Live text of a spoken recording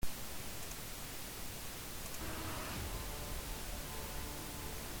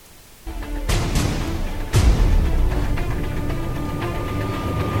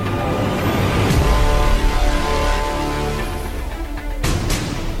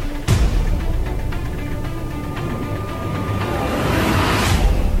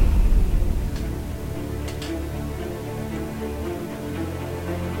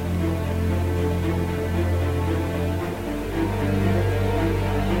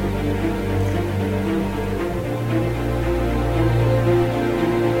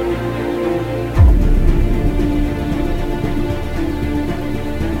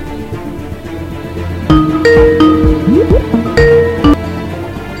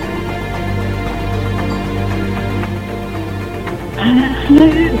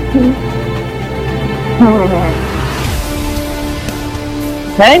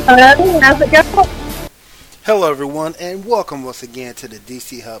Hey, buddy, how's it going? Hello, everyone, and welcome once again to the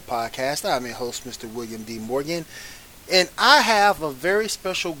DC Hub Podcast. I'm your host, Mr. William D. Morgan, and I have a very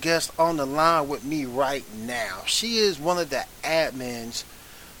special guest on the line with me right now. She is one of the admins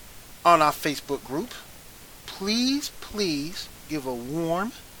on our Facebook group. Please give a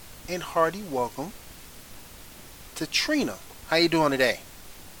warm and hearty welcome to Trina. How you doing today?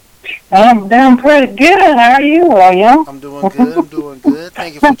 I'm doing pretty good. How are you, William? I'm doing good.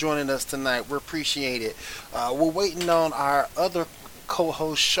 Thank you for joining us tonight. We appreciate it. We're waiting on our other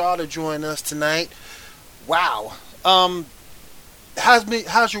co-host, Shaw, to join us tonight. Wow.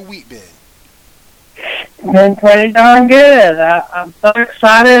 How's your week been? Been pretty darn good. I'm so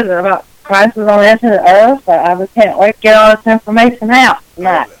excited about Crisis on Infinite Earth. I just can't wait to get all this information out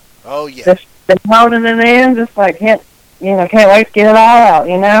tonight. Oh yeah. Just been holding it in, just like can't wait to get it all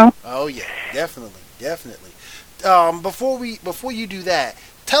out. Oh yeah, definitely. Before you do that,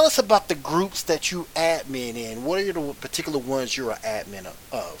 tell us about the groups that you admin in. What are the particular ones you're an admin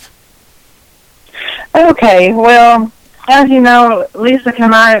of? Okay, well, as you know, Lisa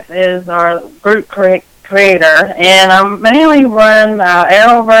Knight is our group creator, and I mainly run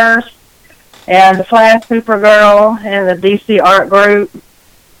Arrowverse and the Flash Supergirl and the DC Art Group,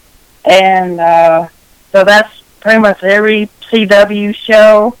 and so that's pretty much every CW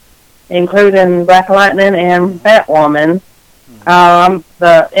show, including Black Lightning and Batwoman. I'm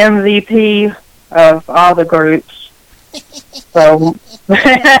the MVP of all the groups. So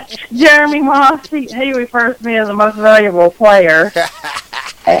Jeremy Moss, he refers to me as the most valuable player.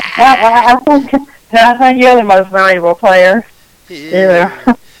 I think you're the most valuable player.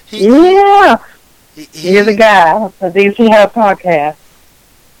 Yeah. You're the guy of the DC Hub podcast.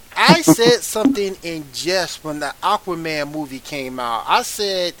 I said something in jest when the Aquaman movie came out. I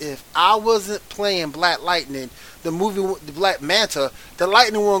said if I wasn't playing Black Lightning, the movie, the Black Manta, the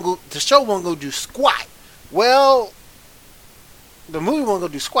show won't go do squat. Well, the movie won't go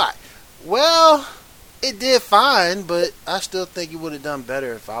do squat. Well, it did fine, but I still think it would have done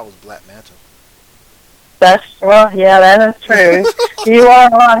better if I was Black Manta. That is true. You are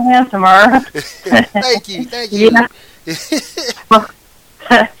a lot handsomer. Thank you. Yeah.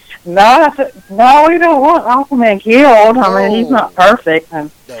 No, we don't want Aquaman killed. I mean, he's not perfect,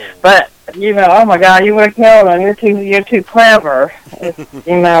 but oh my God, you would have killed him. You're too clever. He's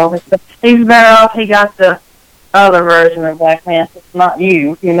better off. He got the other version of Black Manta. It's not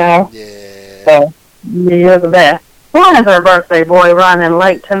you. Yeah. So you're the best. When is our birthday boy running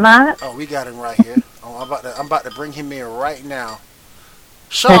late tonight? Oh, we got him right here. Oh, I'm about to bring him in right now.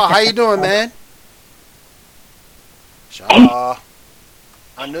 Shaw, how you doing, man? Shaw.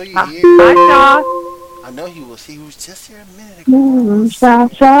 I know you're here. Hi, Shaw. I know he was just here a minute ago. Shaw.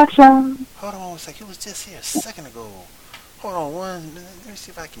 Hold on a second. He was just here a second ago. Hold on one minute. Let me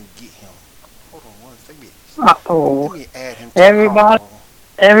see if I can get him. Hold on one second. Let me add him to the call.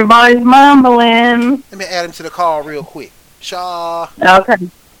 Everybody's mumbling. Let me add him to the call real quick. Shaw. Okay.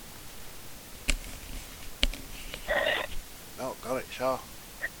 Oh, got it, Shaw.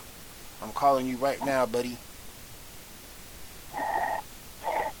 I'm calling you right now, buddy.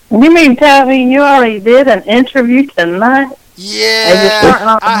 You mean tell me you already did an interview tonight?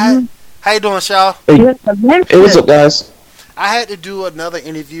 Yeah. How you doing, Shaw? Hey, what's up, guys? I had to do another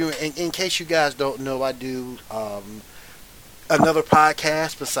interview, and in case you guys don't know, I do another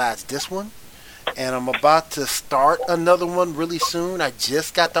podcast besides this one, and I'm about to start another one really soon. I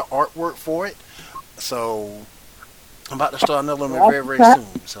just got the artwork for it, so I'm about to start another one very, very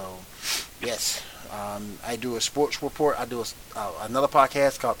soon. So, yes. I do a sports report. I do another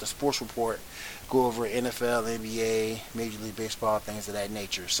podcast called The Sports Report. Go over NFL, NBA, Major League Baseball, things of that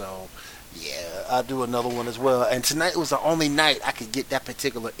nature. So, yeah, I do another one as well. And tonight was the only night I could get that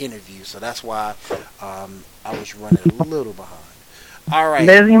particular interview. So that's why I was running a little behind. All right.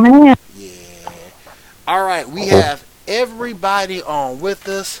 Busy man. Yeah. All right. We have everybody on with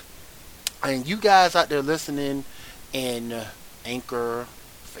us. And you guys out there listening in Anchor,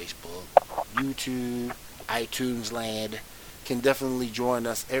 Facebook, YouTube, iTunes land can definitely join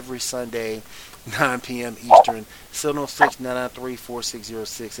us every Sunday, 9 p.m. Eastern.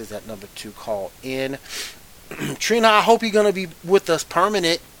 706-993-4606 is that number to call in. Trina, I hope you're going to be with us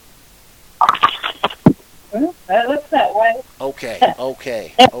permanent. Well, that looks that way. Okay.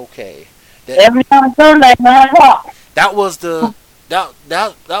 Every time Sunday, 9 o'clock. That was the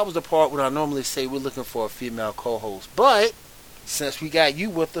part where I normally say we're looking for a female co-host, but since we got you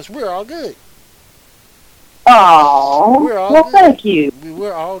with us, we're all good. Oh, thank you.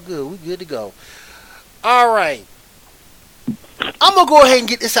 We're all good. We're good to go. All right. I'm going to go ahead and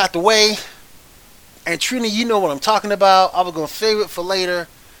get this out the way. And Trina, you know what I'm talking about. I was gonna save it for later,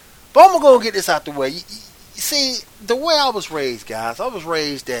 but I'm gonna go get this out the way. You see, the way I was raised, guys, I was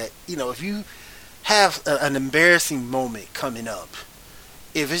raised that if you have an embarrassing moment coming up,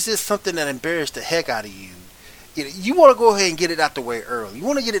 if it's just something that embarrassed the heck out of you, you want to go ahead and get it out the way early. You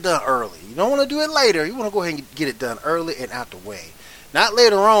want to get it done early. You don't want to do it later. You want to go ahead and get it done early and out the way. Not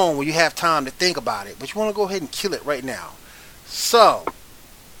later on when you have time to think about it, but you want to go ahead and kill it right now. So,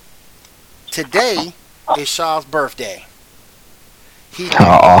 today is Shaw's birthday. He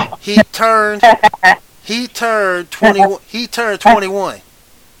turned 21. He turned 21.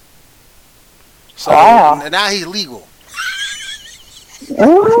 So now he's legal.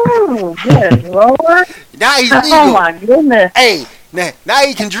 Oh, good Lord. Now he's legal. Oh, my goodness. Hey, now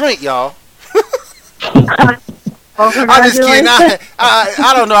he can drink, y'all. Well, I'm just kidding.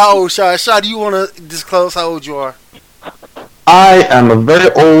 I don't know how old Shaw is. Shaw, do you want to disclose how old you are? I am a very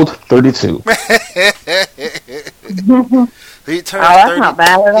old 32. He turns that's not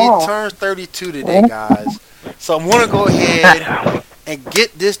bad at all. He turns 32 today, guys. So I'm going to go ahead and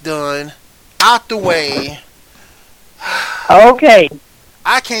get this done out the way. Okay.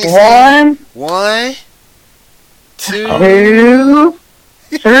 I can't say 1, 2,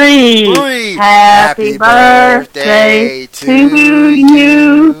 3. Happy birthday to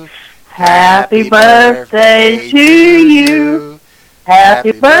you. Happy birthday to you.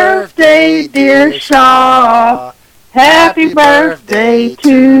 Happy birthday, dear Shaw. Happy birthday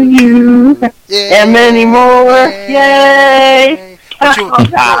to you. And many more. Yay. Thank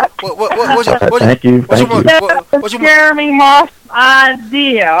you. What's Jeremy Moss'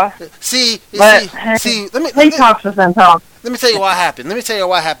 idea? See, let me talk to them. Let me tell you what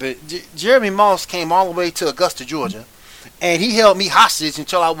happened. Jeremy Moss came all the way to Augusta, Georgia, and he held me hostage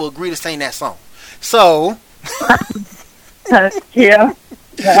until I would agree to sing that song. So, yeah,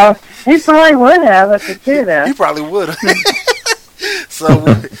 he probably would have if he could have. He probably would have. So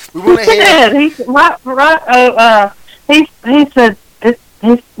we went ahead. He said.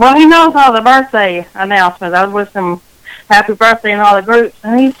 He knows all the birthday announcements. I was with him, happy birthday and all the groups,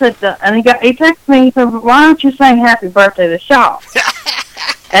 and he said, he texted me. He said, "Why don't you sing Happy Birthday to Shaw?"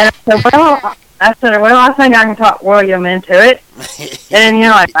 And I said, "Well, I think I can talk William into it." And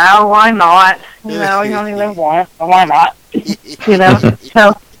oh, why not? You only live once, so why not?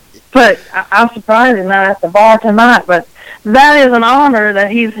 So, but I'm surprised he's not at the bar tonight. But that is an honor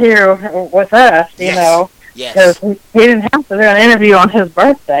that he's here with us. Yes. Because he didn't have to do an interview on his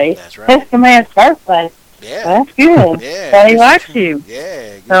birthday. That's right. It's the man's birthday. Yeah. So that's good. Yeah. So he likes you.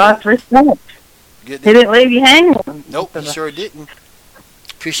 Yeah. So that's respect. Good. He didn't leave you hanging. Nope, he sure didn't.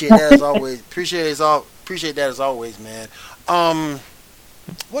 Appreciate that as always. Appreciate that as always, man.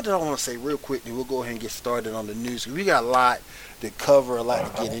 What did I want to say real quickly? We'll go ahead and get started on the news. We got a lot to cover, a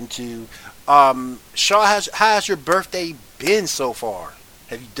lot to get into. Shaw, how has your birthday been so far?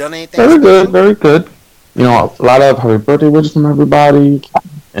 Have you done anything? Very good, very good. A lot of happy birthday wishes from everybody,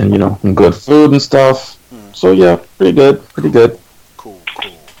 and some good food and stuff. So yeah, pretty good. Cool.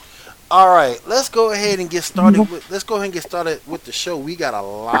 All right, let's go ahead and get started. With the show. We got a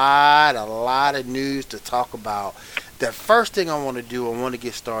lot of news to talk about. The first thing I want to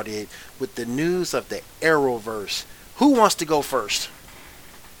get started with the news of the Arrowverse. Who wants to go first?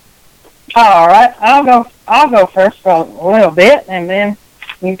 All right, I'll go first for a little bit, and then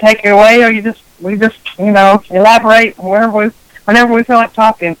you take it away, or we just elaborate whenever we feel like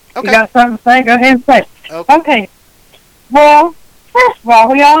talking. Okay. You got something to say? Go ahead and say. Okay. Well, first of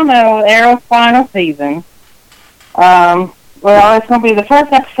all, we all know Arrow's final season. It's going to be the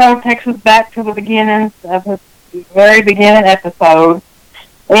first episode takes us back to the beginning of the very beginning episode.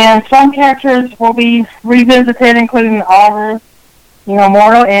 And some characters will be revisited, including Oliver's,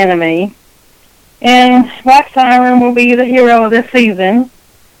 mortal enemy. And Black Siren will be the hero of this season.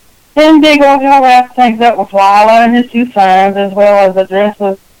 And Diggle will wrap things up with Lila and his two sons, as well as address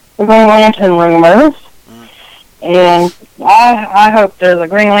the Green Lantern rumors. And I hope there's a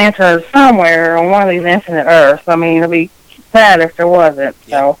Green Lantern somewhere on one of these infinite Earths. I mean, it'd be sad if there wasn't.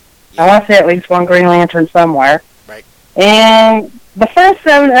 So I want to see at least one Green Lantern somewhere. Right. And the first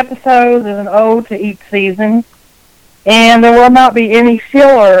 7 episodes is an ode to each season. And there will not be any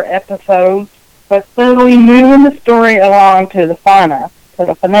filler episodes, but steadily moving the story along to the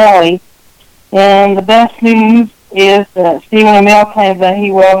finale. And the best news is that Stephen Amell claims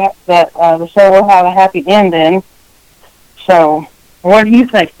that the show will have a happy ending. So, what do you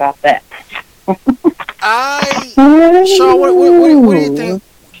think about that? Shaw, what do you think?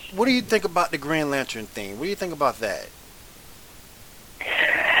 What do you think about the Green Lantern thing? What do you think about that?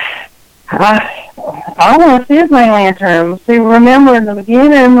 I want to see a Green Lantern. See, remember in the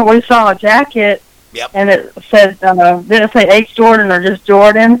beginning we saw a jacket Yep. And it said, didn't say H. Jordan or just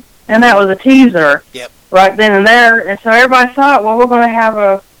Jordan, and that was a teaser. Yep. Right then and there, and so everybody thought, well, we're going to have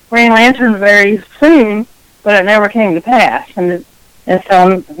a Green Lantern very soon, but it never came to pass. And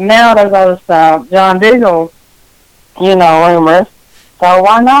so now there's those John Diggle, rumors. So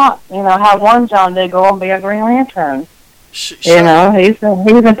why not, have one John Diggle and be a Green Lantern? He's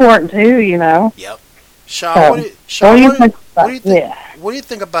important too, Yep. Shaw, what do you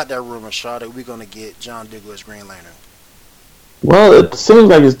think about that rumor, Shaw, that we're going to get John Diggle as Green Lantern? Well, it seems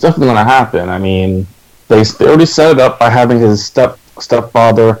like it's definitely going to happen. I mean, they already set it up by having his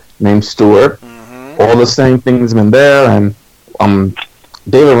stepfather named Stuart. Mm-hmm. All the same things have been there, and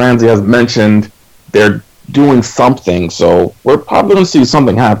David Ramsey has mentioned they're doing something, so we're probably going to see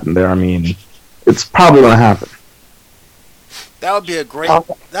something happen there. I mean, it's probably going to happen. That would be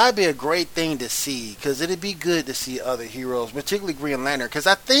a great thing to see, because it'd be good to see other heroes, particularly Green Lantern, because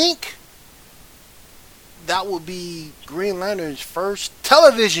I think that would be Green Lantern's first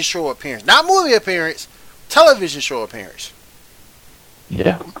television show appearance, not movie appearance, television show appearance.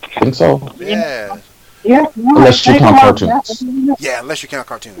 Yeah, I think so. Yeah. Yeah. Unless you count cartoons. Yeah, unless you count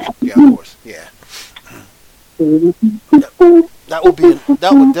cartoons. Yeah, of course. Yeah. That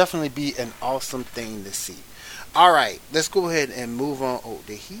would definitely be an awesome thing to see. All right, let's go ahead and move on. Oh,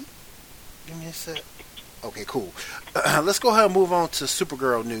 did he? Give me a sec. Okay, cool. Let's go ahead and move on to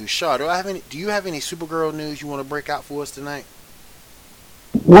Supergirl news. Shaw, do you have any Supergirl news you want to break out for us tonight?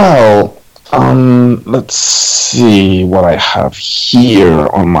 Well, let's see what I have here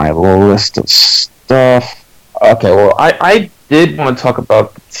on my list of stuff. Okay, well, I did want to talk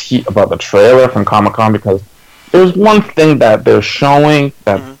about the trailer from Comic-Con, because there's one thing that they're showing,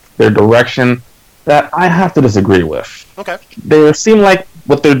 that their direction, that I have to disagree with. Okay. They seem like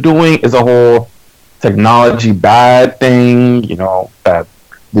what they're doing is a whole technology bad thing, that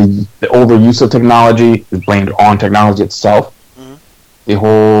the overuse of technology is blamed on technology itself. Mm-hmm. The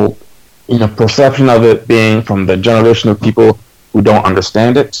whole, perception of it being from the generation of people who don't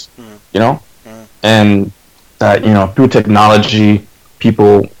understand it, and that, through technology,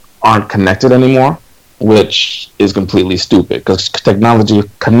 people aren't connected anymore, which is completely stupid, because technology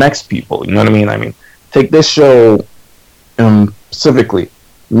connects people, you know what I mean? I mean, take this show specifically.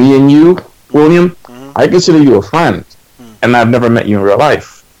 Me and you, William, I consider you a friend, and I've never met you in real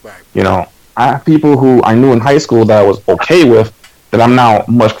life. Right. I have people who I knew in high school that I was okay with, that I'm now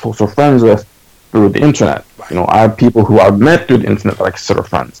much closer friends with through the internet. Right. I have people who I've met through the internet that I consider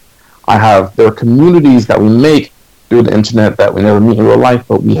friends. There are communities that we make through the internet that we never meet in real life,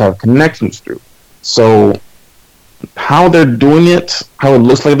 but we have connections through. So how they're doing it, how it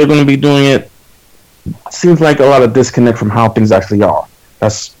looks like they're going to be doing it, seems like a lot of disconnect from how things actually are.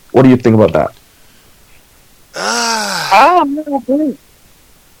 What do you think about that? I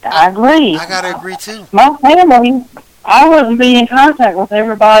agree. I gotta agree too. My family, I wouldn't be in contact with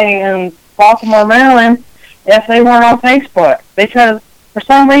everybody in Baltimore, Maryland, if they weren't on Facebook, because for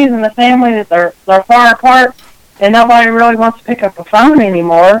some reason the family that they're far apart, and nobody really wants to pick up a phone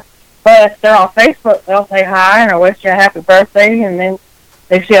anymore. But if they're on Facebook, they'll say hi and I wish you a happy birthday, and then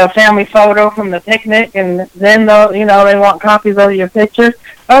they see a family photo from the picnic, and then they want copies of your pictures.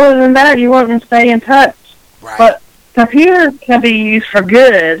 Other than that, you wouldn't stay in touch. Right. But computers can be used for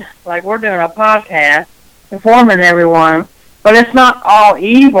good, like we're doing a podcast, informing everyone. But it's not all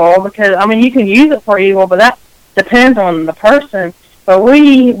evil, because you can use it for evil, but that depends on the person. But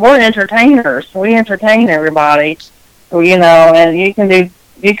we're entertainers. We entertain everybody, and you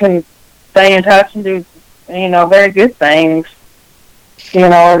can stay in touch and do, very good things.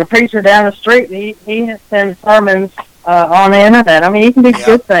 The preacher down the street, he sends sermons on the internet. You can do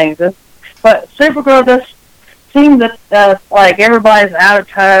good things. But Supergirl just seems that like everybody's out of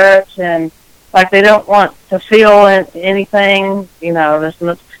touch, and like they don't want to feel anything.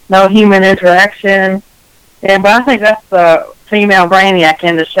 There's no human interaction. But I think that's the female brainiac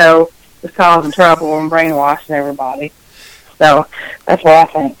in the show is causing trouble and brainwashing everybody. So that's what I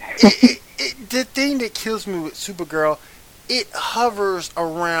think. The thing that kills me with Supergirl, it hovers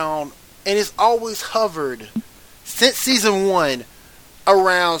around, and it's always hovered since season 1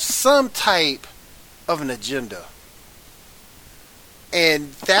 around some type of an agenda.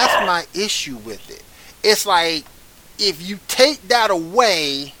 And that's my issue with it. It's like, if you take that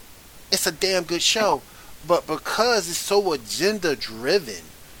away, it's a damn good show. But because it's so agenda driven,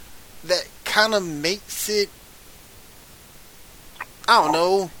 that kind of makes it, I don't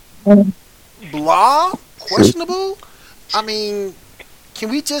know, blah, questionable. Can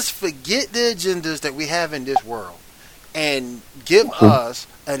we just forget the agendas that we have in this world and give us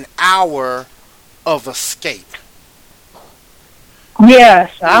an hour of escape?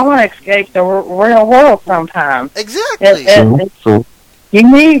 Yes, I want to escape the real world sometimes. Exactly. True. You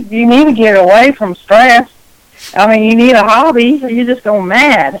need to get away from stress. I mean, you need a hobby, or you just go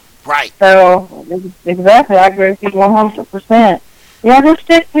mad. Right. So, exactly, I agree with you 100%. Yeah, just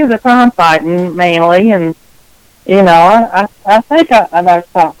stick to the crime fighting mainly, and, you know, I think I know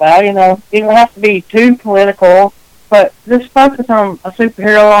something about, you know, you don't have to be too political, but just focus on a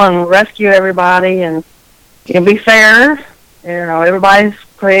superhero and rescue everybody, and you know, be fair, you know, everybody's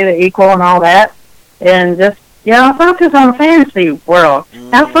created equal and all that, and just, you know, focus on the fantasy world.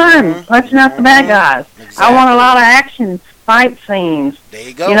 Have fun punching out the bad guys. Exactly. I want a lot of action, fight scenes. There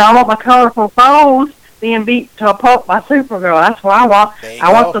you go. You know, I want my colorful foes being beat to a pulp by Supergirl. That's what I want.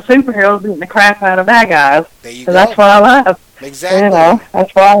 I want the superheroes beating the crap out of bad guys. There you go. go. That's what I love. Exactly. You know,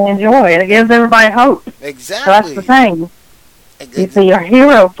 that's what I enjoy. And it gives everybody hope. Exactly. So that's the thing. You see your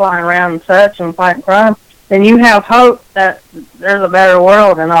hero flying around and such and fighting crime, then you have hope that there's a better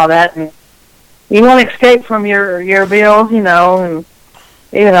world and all that. And you want to escape from your bills, you know, and,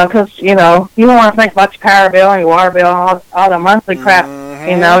 you know, because, you know, you don't want to think about your power bill and your water bill, all the monthly crap,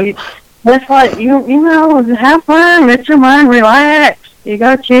 you know. That's like, you know, have fun, let your mind relax. You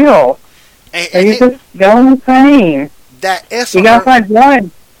got to chill. And you just go insane. That S you got to find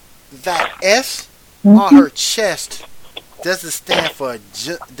joy. That S on her chest doesn't stand for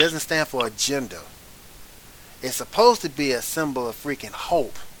agenda. It's supposed to be a symbol of freaking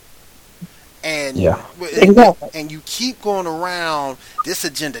hope. And and you keep going around this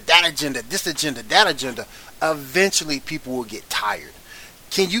agenda, that agenda, this agenda, that agenda. Eventually, people will get tired.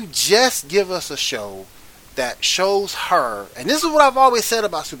 Can you just give us a show that shows her? And this is what I've always said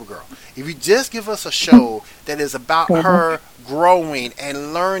about Supergirl. If you just give us a show that is about her growing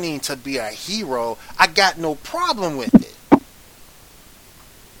and learning to be a hero, I got no problem with it.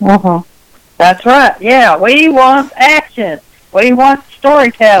 That's right. Yeah, we want action. We want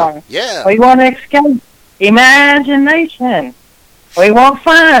storytelling. Yeah. We want escape, imagination. We want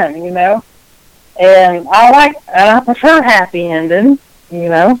fun, you know. And I prefer happy endings, you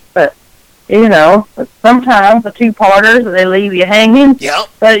know. But sometimes the two-parters, they leave you hanging. Yep.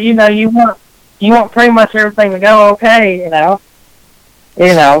 But you know, you want pretty much everything to go okay, you know.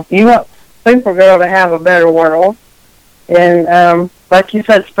 You know, you want Supergirl to have a better world, and like you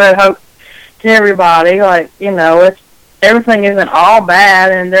said, spread hope to everybody. Like, you know, everything isn't all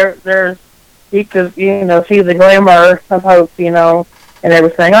bad, and there's you could, you know, see the glimmer of hope, you know, and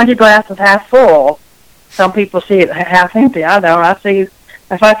everything. Like your glass is half full. Some people see it half empty. I don't.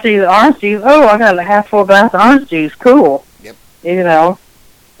 If I see the orange juice, oh, I got a half full glass of orange juice. Cool. Yep. You know,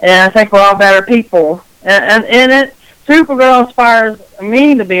 and I think we're all better people. And Supergirl inspires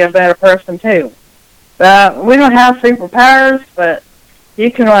me to be a better person too. We don't have superpowers, but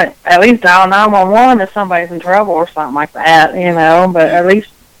you can, like, at least dial 911 if somebody's in trouble or something like that, you know. But at least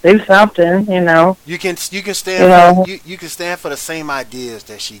do something, you know. You can stand you can stand for the same ideas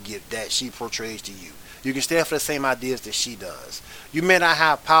that she portrays to you. You can stand for the same ideas that she does. You may not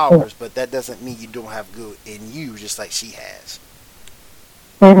have powers, but that doesn't mean you don't have good in you, just like she has.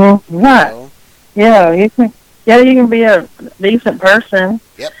 Right. You know? Yeah, you can be a decent person.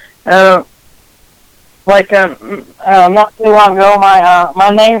 Yep. Not too long ago, my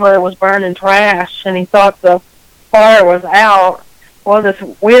neighbor was burning trash, and he thought the fire was out. Well, this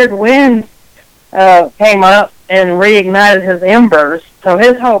weird wind came up and reignited his embers, so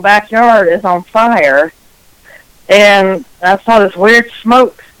his whole backyard is on fire. And I saw this weird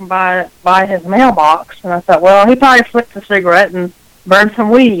smoke by his mailbox, and I thought, well, he probably flicked a cigarette and burned some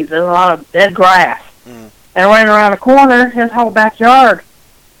weeds. There's a lot of dead grass. And right around the corner, his whole backyard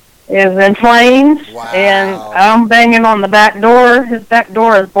is in flames. Wow. And I'm banging on the back door. His back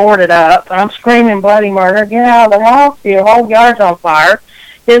door is boarded up, and I'm screaming bloody murder. Get out of the house. Your whole yard's on fire.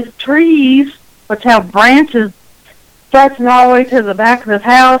 His trees, which have branches stretching all the way to the back of his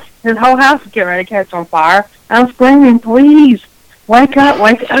house, his whole house is getting ready to catch on fire. I'm screaming, please, wake up,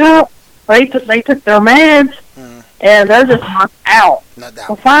 wake up. They took their meds, and they're just knocked out.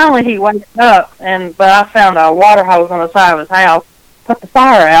 Well, finally he wakes up, but I found a water hose on the side of his house, put the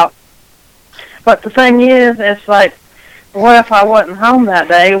fire out. But the thing is, it's like, what if I wasn't home that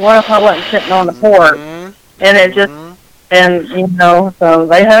day? What if I wasn't sitting on the porch? And it just, and, you know, so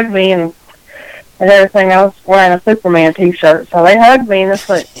they hugged me and everything. I was wearing a Superman t-shirt, so they hugged me. And it's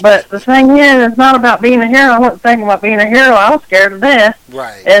like, but the thing is, it's not about being a hero. I wasn't thinking about being a hero. I was scared to death.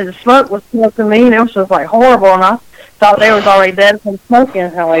 Right. And the smoke was smoking me, and it was just, like, horrible. And I thought they was already dead from smoke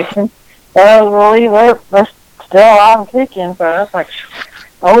inhalation. Well, really, they're still alive and kicking, so that's like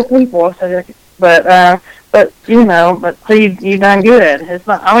old people. So, but you know, but see, you done good. It's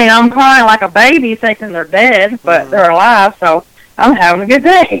not. I mean, I'm crying like a baby thinking they're dead, but they're alive. So I'm having a good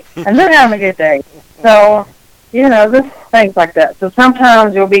day, and they're having a good day. So, just things like that. So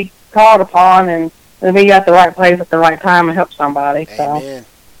sometimes you'll be called upon and you'll be at the right place at the right time and help somebody. So. Amen.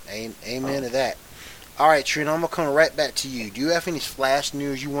 Amen to that. All right, Trina, I'm going to come right back to you. Do you have any Flash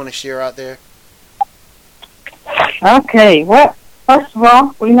news you want to share out there? Okay, well, first of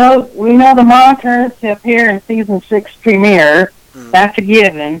all, we know the monitors to appear in season 6 premiere. That's a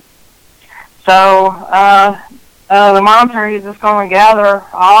given. So, the monitor is just going to gather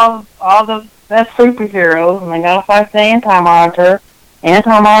all the best superheroes, and they got to fight the Anti-Monitor.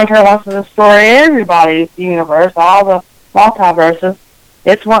 Anti-Monitor wants to destroy everybody's universe, all the multiverses.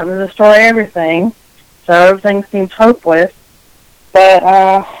 It's wanting to destroy everything, so everything seems hopeless. But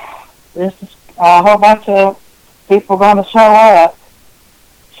there's a whole bunch of people going to show up.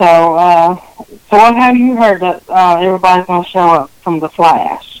 So what have you heard that everybody's going to show up from the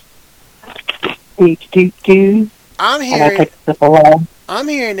Flash? I'm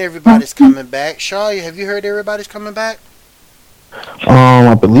hearing everybody's coming back. Shaw, have you heard everybody's coming back?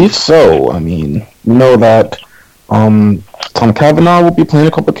 I believe so. I mean, we know that Tom Cavanaugh will be playing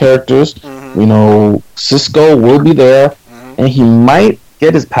a couple characters. Mm-hmm. We know Cisco will be there, and he might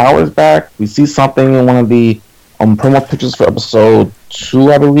get his powers back. We see something in one of the promo pictures for episode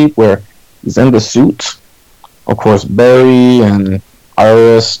 2, I believe, where he's in the suit. Of course, Barry and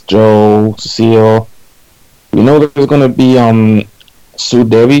Iris, Joe, Cecile. We know that there's going to be Sue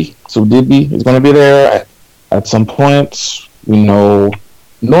Devi is going to be there at some point. We know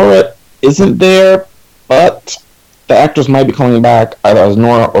Nora isn't there, but the actors might be coming back either as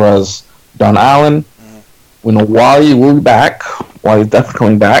Nora or as Don Allen. We know Wally will be back. Wally's definitely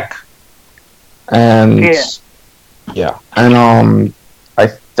coming back. And and I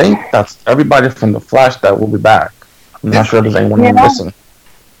think that's everybody from the Flash that will be back. I'm not sure if there's anyone missing.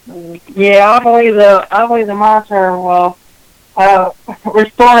 Yeah, I believe the Monitor will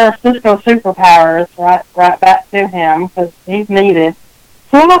restore Cisco superpowers right back to him because he's needed.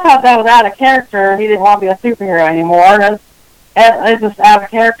 So I thought that was out of character. He didn't want to be a superhero anymore. It's just out of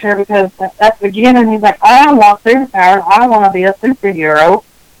character because at the beginning he's like, I want superpowers. I want to be a superhero,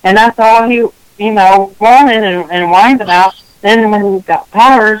 and that's all he wanted and whined about. Then when he got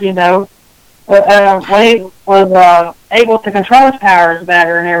powers, when he was able to control his powers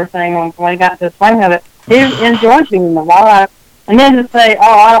better and everything, when he got to the swing of it, he enjoyed being alive. And then to say,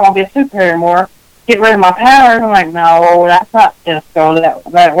 I don't want to be a superhero anymore, get rid of my powers, I'm like, no, that's not Cisco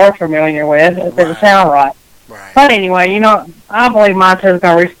that we're familiar with. It doesn't sound right. But anyway, I believe Monte's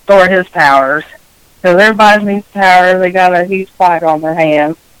going to restore his powers. Because everybody needs powers. They got a huge fight on their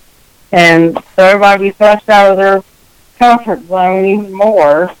hands. And so everybody be thrust out of their comfort zone even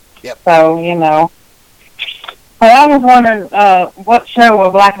more. Yep. So, But I was wondering what show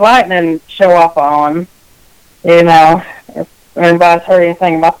will Black Lightning show up on? If anybody's heard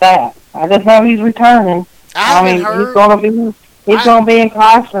anything about that. I just know he's returning. He's going to be in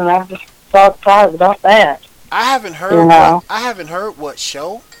Carson. I'm just so excited about that. I haven't heard what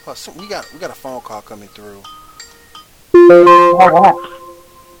show. We got a phone call coming through.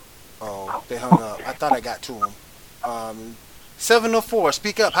 Oh, they hung up. I thought I got to them. 704.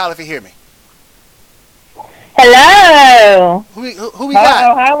 Speak up. Holler if you hear me. Hello. Who we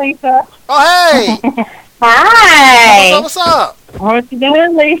got? Oh, hi, Lisa. Oh, hey. Hi. What's up? What you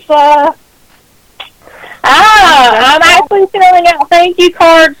doing, Lisa? I'm actually filling out thank you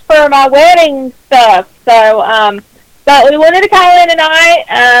cards for my wedding stuff. So, but we wanted to call in tonight.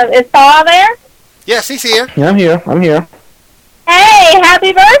 Is Paul there? Yes, he's here. Yeah, I'm here. Hey,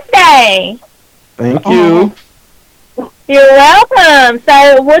 happy birthday. Thank you. You're welcome.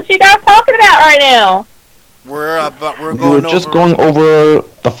 So, what you guys talking about right now? We're going over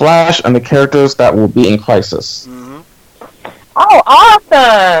the Flash and the characters that will be in Crisis. Mm-hmm. Oh,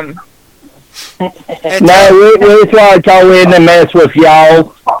 awesome. No, we try to call in and mess with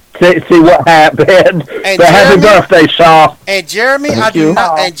y'all, see what happened. But happy birthday, Shaw. And Jeremy, I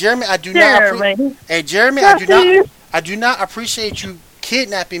do not appreciate you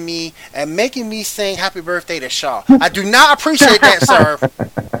kidnapping me and making me sing happy birthday to Shaw. I do not appreciate that, sir.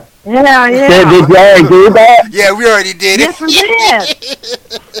 Yeah. Did you already do that? Yeah, we already did it. Yes, we did.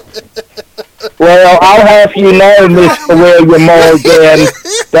 Well, I'll have you know, Mr. William Morgan,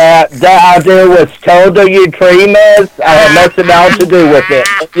 that idea was totally Trina's. I had nothing else to do with it.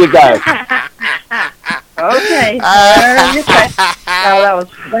 There you go. Okay.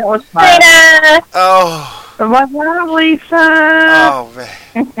 That was fun. Trina. Oh. What's up, Lisa? Oh, man.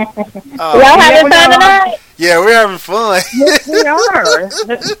 Y'all having fun tonight? Yeah, we're having fun. Yes, we are.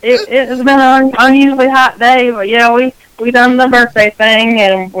 It's been an unusually hot day, but yeah, we done the birthday thing,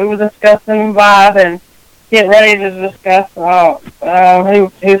 and we were discussing vibe, and get ready to discuss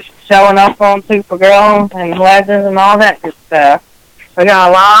who's showing up on Supergirl and Legends and all that good stuff. We got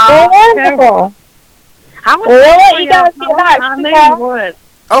a lot. Wonderful. We'll let you guys get back. I knew you would.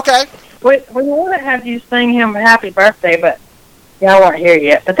 Okay. We would have had you sing him a happy birthday, but y'all weren't here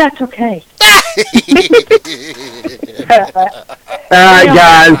yet. But that's okay. All right,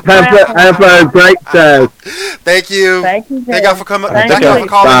 guys. Have a great show. Thank you. Thank you. Thank y'all for coming. Thank Thank y'all you. for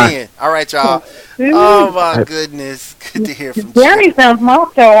calling Bye. in. All right, y'all. Oh my goodness, good to hear from Jeremy sounds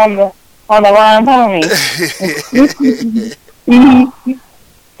macho on the line pony.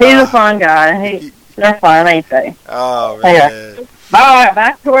 He's a fun guy. They're fun, ain't they? Oh man. All right,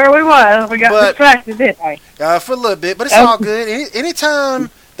 back to where we was. We got distracted, didn't we? For a little bit, but it's all good.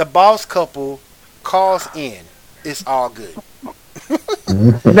 Anytime the boss couple calls in, it's all good.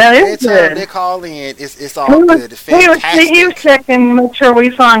 That is Anytime good. they call in, it's all good. It's fantastic. He was checking to make sure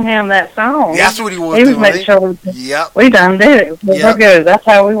we sung him that song. That's what he was He was doing. making sure Yep. we done did it. We're Yep. good. That's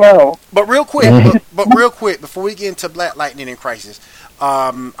how we roll. But real quick, before we get into Black Lightning and Crisis,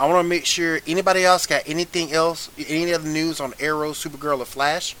 I want to make sure anybody else got anything else, any other news on Arrow, Supergirl, or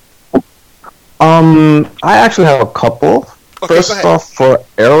Flash? I actually have a couple. Okay, First go ahead. off, for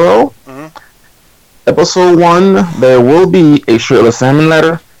Arrow, episode 1, there will be a shirtless salmon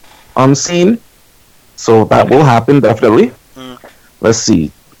letter scene, so that will happen definitely. Let's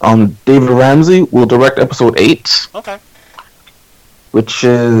see. David Ramsey will direct episode 8. Okay. Which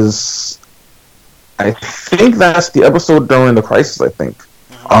is, I think that's the episode during the Crisis. I think.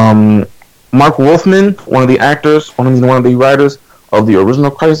 Mark Wolfman, one of the actors, one of the writers of the original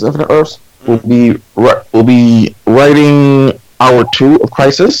Crisis of the Earths, will be writing hour 2 of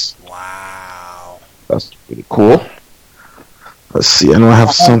Crisis. Wow. That's pretty cool. Let's see. I know I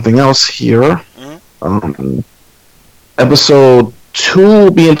have something else here. Episode 2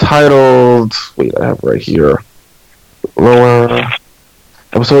 will be entitled. Wait, I have it right here. Lower.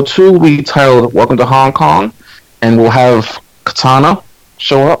 Episode 2 will be titled "Welcome to Hong Kong," and we'll have Katana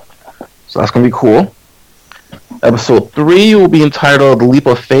show up. So that's gonna be cool. Episode 3 will be entitled "Leap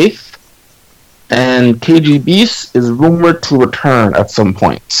of Faith," and KG Beast is rumored to return at some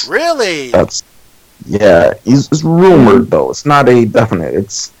point. Really? It's rumored though. It's not a definite.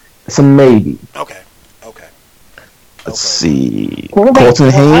 It's a maybe. Okay. Let's see. Colton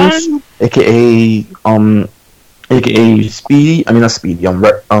Haynes, aka Speedy. I mean not Speedy.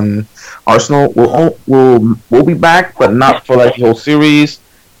 Arsenal will be back, but not for like the whole series.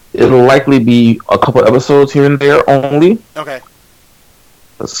 It'll likely be a couple episodes here and there only. Okay.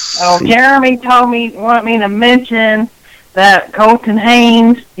 Let's see. Jeremy wanted me to mention that Colton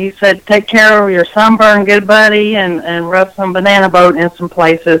Haynes, he said, take care of your sunburn, good buddy, and rub some banana boat in some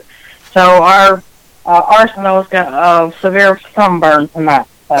places. So our Arsenal's got severe sunburn tonight.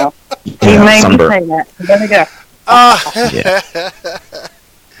 So he made me say that. So there we go.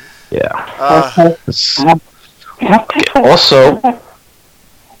 Also,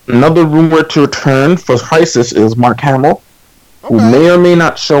 another rumor to return for Crisis is Mark Hamill, who may or may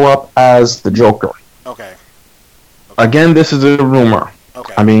not show up as the Joker. Okay. Again, this is a rumor.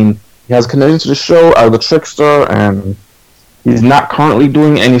 Okay. I mean, he has connections to the show as the Trickster, and he's not currently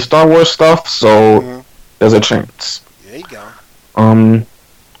doing any Star Wars stuff, so there's a chance. There you go. You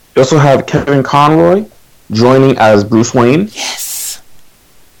also have Kevin Conroy joining as Bruce Wayne.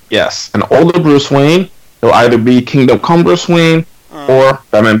 Yes, an older Bruce Wayne. He'll either be Kingdom Come Bruce Wayne or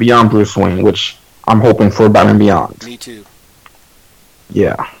Batman Beyond Bruce Wayne, which I'm hoping for Batman Beyond. Me too.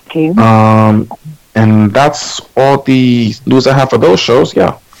 Yeah. And that's all the news I have for those shows.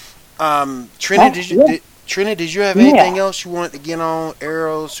 Yeah. Trina, did you have anything else you want to get on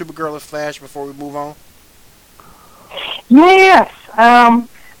Arrow, Supergirl, or Flash before we move on? Yes. I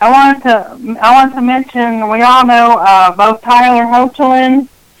wanted to mention, we all know both Tyler Hoechlin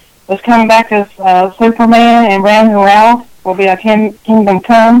is coming back as Superman, and Brandon Routh will be a Kingdom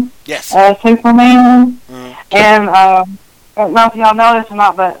Come Superman. And I don't know if y'all know this or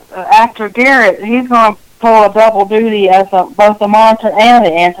not, but actor Garrett, he's going to pull a double duty as both the Monitor and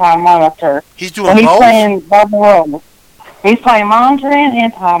the Anti-Monitor. He's doing both? He's playing double roles. He's playing Monitor and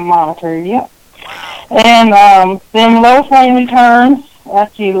Anti-Monitor, yep. And then Lois Lane returns.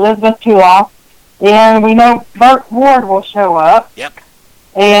 That's Elizabeth Tuloff. And we know Burt Ward will show up. Yep.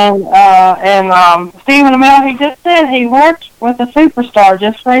 And Stephen Amell, he just said he worked with a superstar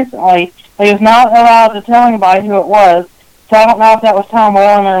just recently. He was not allowed to tell anybody who it was. So I don't know if that was Tom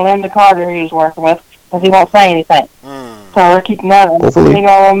Welling or Linda Carter he was working with, because he won't say anything. So we're keeping that a mystery.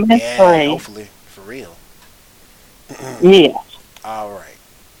 Yeah, hopefully. For real. Yes. All right.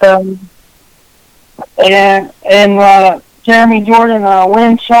 And Jeremy Jordan,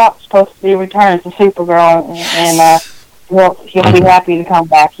 Wynn Shop's supposed to be returning to Supergirl, and he'll be happy to come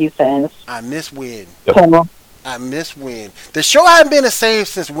back, he says. I miss Wynn. So, I miss Wynn. The show hasn't been the same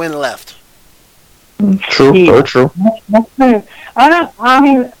since Wynn left. True, very true. That's true. I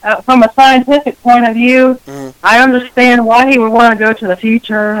mean, from a scientific point of view, I understand why he would want to go to the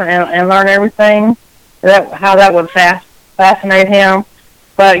future and learn everything, how that would fascinate him.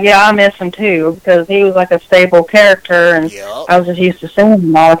 But yeah, I miss him too, because he was like a stable character, and I was just used to seeing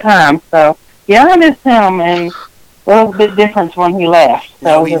him all the time. So yeah, I miss him, and a little bit different when he left. So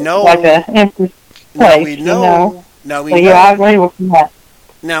now we know, like an empty place. Now we know. Yeah, I agree with that.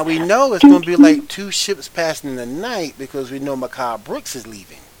 Now we know it's going to be like 2 ships passing in the night because we know Macabre Brooks is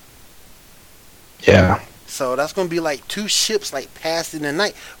leaving. Yeah. So that's going to be like 2 ships like passing in the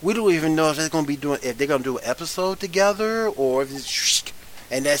night. We don't even know if they're going to do an episode together or if it's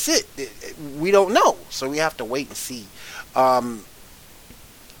and that's it. We don't know, so we have to wait and see. I'm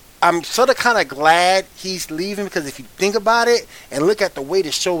sort of kind of glad he's leaving because if you think about it and look at the way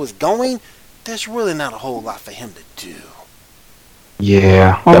the show is going, there's really not a whole lot for him to do.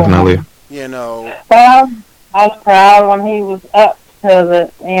 Yeah, definitely. You know. Well, I was proud when he was up to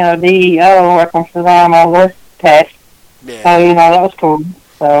the DEO working for them on this test. Yeah. So that was cool.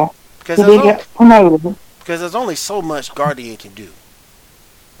 So he did get promoted. Because there's only so much Guardian can do.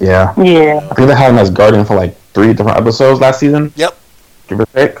 Yeah. Yeah. I think they had him as Guardian for like 3 different episodes last season. Yep. Give or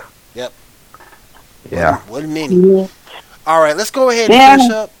take. Yep. Yeah. What a minute. Yeah. All right, let's go ahead and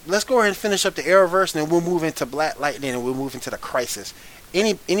finish up. Let's go ahead and finish up the Arrowverse, and then we'll move into Black Lightning, and we'll move into the Crisis.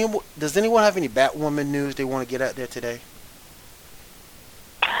 Does anyone have any Batwoman news they want to get out there today?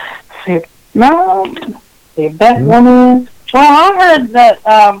 No, the Batwoman. Well, I heard that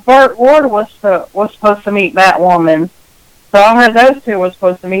Burt Ward was supposed to meet Batwoman, so I heard those two were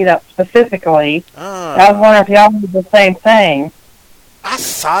supposed to meet up specifically. I was wondering if y'all did the same thing. I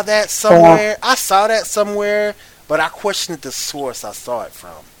saw that somewhere. But I questioned the source I saw it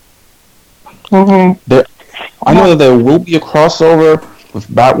from. Mm-hmm. I know that there will be a crossover with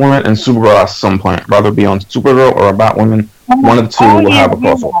Batwoman and Supergirl at some point. Whether it be on Supergirl or a Batwoman, one of the two will have a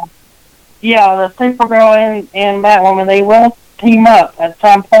crossover. Yeah, the Supergirl and Batwoman, they will team up at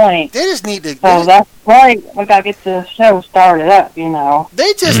some point. They just need to... So that's great. We got to get the show started up,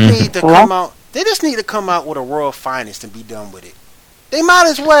 They just need to come out... They just need to come out with a World Finest and be done with it. They might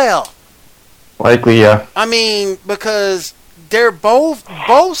as well. Likely, yeah. I mean, because they're both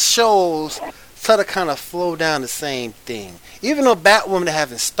shows sort of kind of flow down the same thing. Even though Batwoman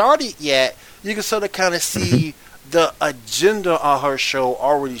haven't started yet, you can sort of kind of see the agenda on her show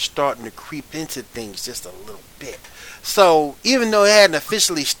already starting to creep into things just a little bit. So even though it hadn't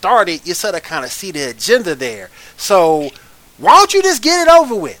officially started, you sort of kind of see the agenda there. So why don't you just get it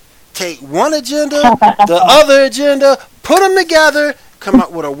over with? Take one agenda, the other agenda, put them together, come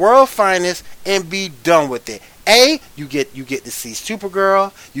out with a World Finest, and be done with it. You get to see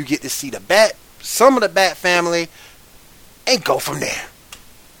Supergirl, you get to see some of the Bat family, and go from there.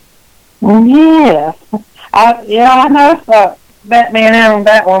 Yeah, I know Batman and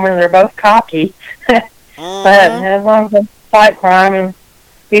Batwoman, they're both cocky, but as long as they fight crime and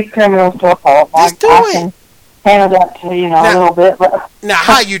beat criminals to a pulp, I can handle that to a little bit. But now,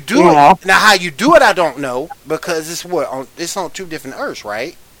 how you do it? Now, how you do it, I don't know because it's on 2 different Earths,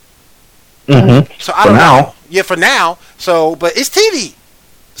 right? Mm-hmm. So I don't know. Yeah, for now. So, but it's TV,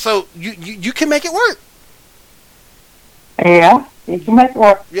 so you can make it work. Yeah, you can make it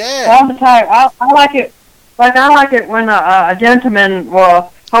work. Yeah. All the time. I like it. Like I like it when a gentleman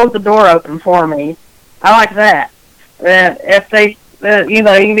will hold the door open for me. I like that. If they, you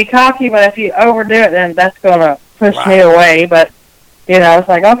can be cocky, but if you overdo it, then that's gonna push me away. But it's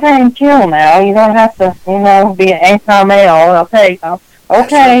like, okay, chill now. You don't have to, be an anti-male. Okay,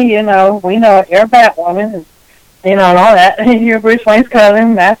 we know it. You're a Batwoman, and all that. You're Bruce Wayne's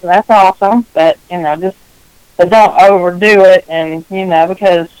cousin. That's awesome. But but don't overdo it, and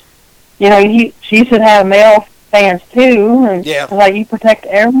because she should have male fans too, and like you protect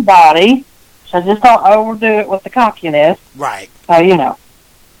everybody. So just don't overdo it with the cockiness. Right. So You're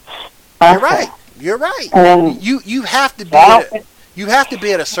right. You're right. And you have to be. You have to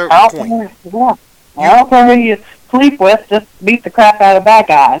be at a certain point. I don't care who you sleep with. Just beat the crap out of bad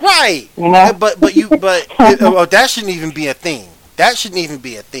guys. Right. But that shouldn't even be a thing. That shouldn't even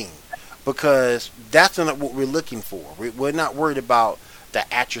be a thing because that's not what we're looking for. We're not worried about the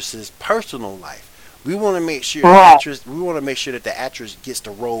actress's personal life. We want to make sure that the actress gets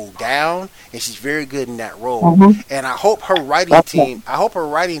the role down, and she's very good in that role. Mm-hmm. And I hope her writing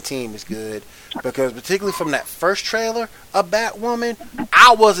team is good because particularly from that first trailer of Batwoman,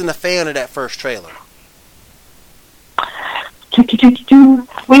 I wasn't a fan of that first trailer. Well,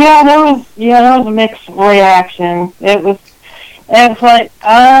 that was a mixed reaction. It's like,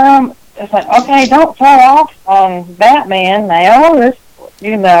 okay, don't fall off on Batman now.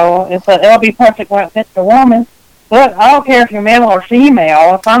 It'll be perfect when it fits the woman. Look, I don't care if you're male or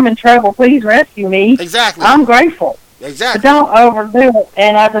female. If I'm in trouble, please rescue me. Exactly. I'm grateful. Exactly. But don't overdo it.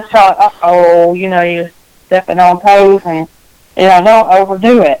 And I just thought, you're stepping on toes, and don't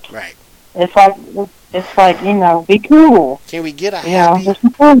overdo it. Right. It's like be cool. Can we get a happy? Just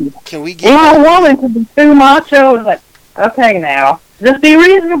cool. Can we get? A woman to be too macho. It's like, okay, now just be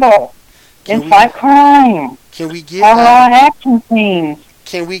reasonable. It's like crime. Can we get a lot of action scenes?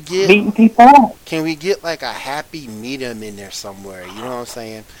 Can we get beating people up? Can we get like a happy medium in there somewhere? You know what I'm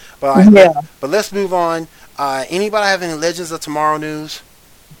saying? But But let's move on. Anybody have any Legends of Tomorrow news?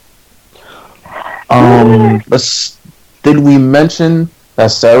 Did we mention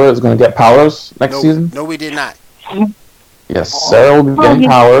that Sarah is going to get powers next season? No, we did not. Yes, Sarah will be getting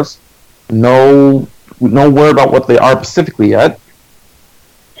powers. No word about what they are specifically yet.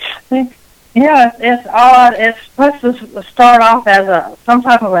 Yeah, it's odd. It's supposed to start off as some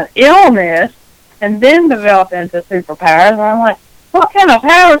type of an illness and then develop into superpowers. And I'm like, what kind of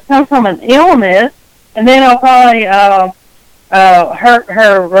powers come from an illness? And then it'll probably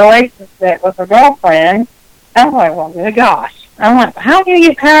her relationship with her girlfriend. I'm like, well, good gosh. I'm like, how can you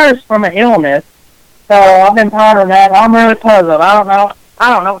get powers from an illness? So I've been pondering that. I'm really puzzled. I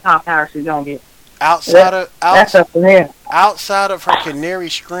don't know what kind of powers she's gonna get. That's up to them. Outside of her canary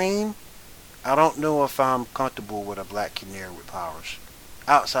scream, I don't know if I'm comfortable with a black canary with powers.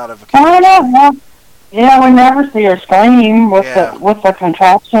 Outside of a canary. I don't know. Yeah, we never see her scream with the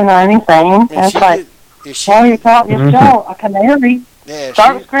contraption or anything. It's like, you caught yourself a canary. Yeah,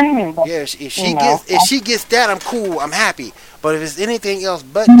 start screaming. But, if she gets that, I'm cool. I'm happy. But if it's anything else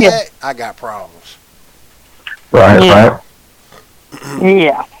but that, I got problems. Right.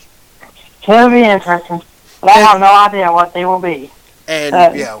 Yeah. So it'll be interesting. But I have no idea what they will be. And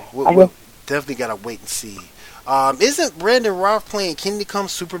we'll definitely gotta wait and see. Isn't Brandon Routh playing Kingdom Come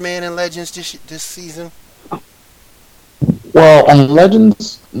Superman in Legends this season? Well, on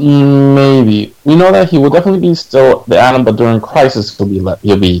Legends, maybe. We know that he will definitely be still the Atom, but during Crisis he'll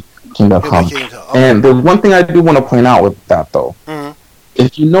be Kingdom Come. And there's one thing I do want to point out with that, though. Mm-hmm.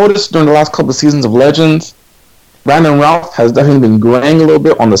 If you notice during the last couple of seasons of Legends, Brandon Routh has definitely been graying a little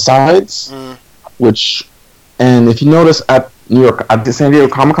bit on the sides, and if you notice at the San Diego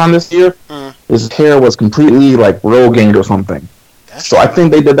Comic-Con this year, his hair was completely like Rogaine or something. So I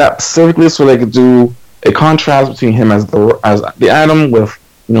think they did that specifically so they could do a contrast between him as the Atom with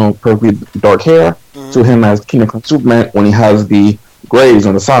perfectly dark hair to him as Kingdom Come Superman when he has the grays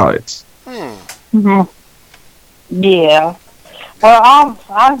on the sides. Mm-hmm. Yeah. Well,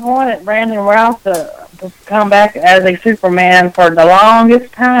 I've wanted Brandon Routh to come back as a Superman for the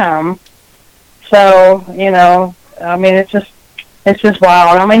longest time. So, I mean, it's just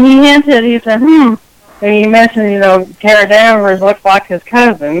wild. I mean, he hinted, he said, and he mentioned, Kara Danvers looks like his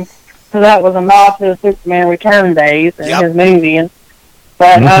cousin. So that was a nod to the Superman Return days in his movie.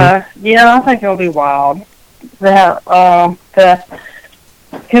 But, I think it'll be wild. Because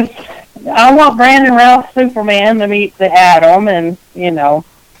I want Brandon Routh Superman to meet the Atom and, and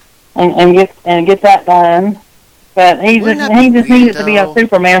get that done. But he just needed to be a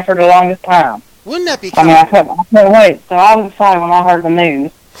Superman for the longest time. Wouldn't that be? I couldn't wait. So I was excited when I heard the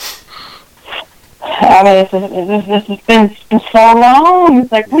news. I mean, it's just been so long.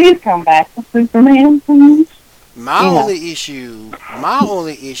 It's like, please come back to Superman, please. My only issue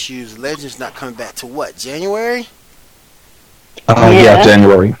is Legends not coming back to what, January?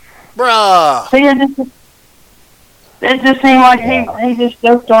 January. Bruh. See, it just seemed like he just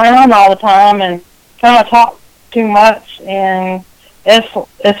joked around all the time and kind of talked too much, and it's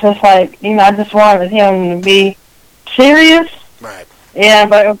just like, I just wanted him to be serious. Right. Yeah,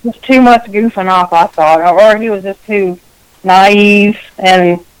 but it was just too much goofing off, I thought. Or he was just too naive,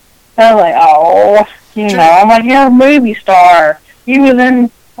 and I was like, I'm like, you're a movie star. You was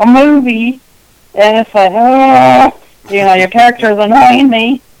in a movie, and it's like, your character is annoying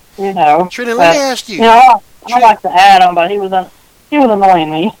me, Trina, let me ask you. I like the Atom, but he was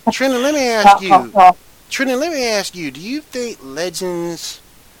annoying me. Trina, let me ask you. Do you think Legends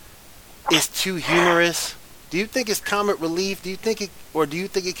is too humorous? Do you think it's comic relief? Do you think it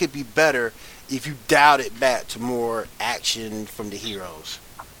could be better if you dialed it back to more action from the heroes?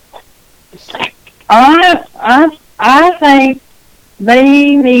 I think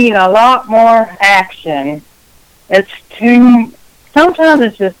they need a lot more action. Sometimes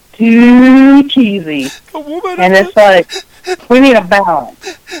it's just too cheesy. And it's like, We need a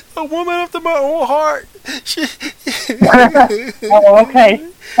balance. A woman after my own heart. Oh, okay.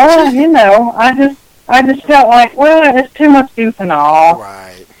 Well, you know, I just felt like, well, it's too much goofing off.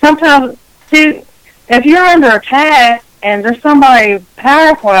 Right. Sometimes, too, if you're under attack and there's somebody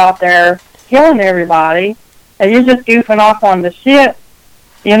powerful out there killing everybody, and you're just goofing off on the shit,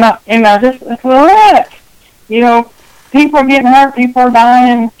 just look. You know, people are getting hurt, people are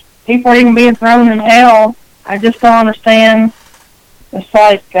dying, people are even being thrown in hell. I just don't understand. It's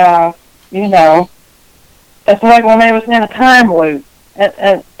like, it's like when they was in a time loop.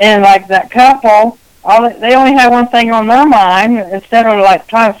 And like that couple, they only had one thing on their mind. Instead of like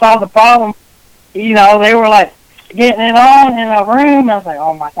trying to solve the problem, they were like getting it on in a room. I was like,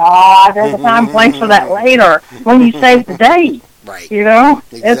 oh my God, there's a time and place for that later when you save the day. Right.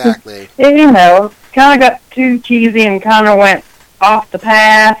 Exactly. It kind of got too cheesy and kind of went off the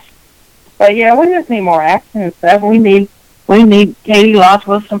path. But yeah, we just need more action and stuff. We need Katie Lots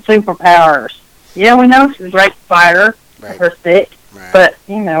with some superpowers. Yeah, we know she's a great fighter with her stick, but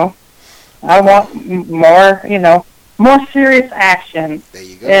I want more serious action. There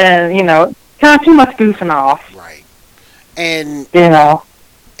you go. And kind of too much goofing off. Right. And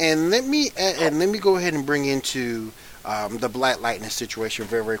and let me go ahead and bring into the Black Lightning situation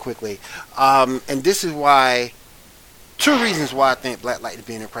very, very quickly. And this is why. 2 reasons why I think Black Lightning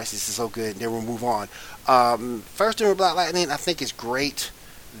being in Crisis is so good, and then we'll move on. First thing with Black Lightning, I think it's great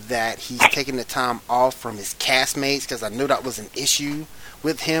that he's taking the time off from his castmates, because I know that was an issue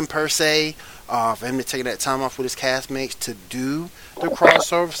with him per se, for him to take that time off with his castmates to do the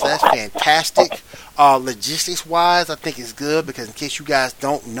crossover. So that's fantastic. Logistics-wise, I think it's good, because in case you guys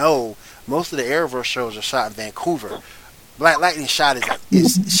don't know, most of the Arrowverse shows are shot in Vancouver. Black Lightning is shot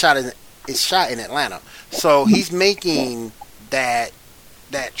in Atlanta. So he's making that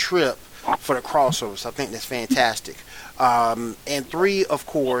trip for the crossover. So I think that's fantastic. And 3, of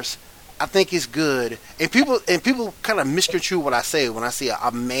course, I think it's good. And people kind of misconstrue what I say when I see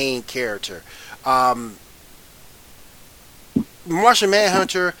a main character. Martian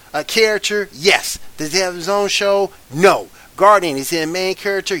Manhunter, a character, yes. Does he have his own show? No. Guardian, is he a main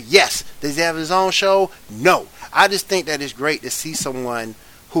character? Yes. Does he have his own show? No. I just think that it's great to see someone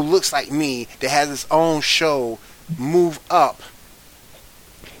who looks like me that has his own show move up,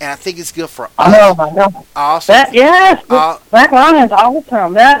 and I think it's good for us. Oh my God! Awesome. Black Lightning is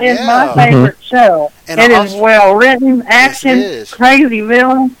awesome. That is my favorite show. And it is well written, action, crazy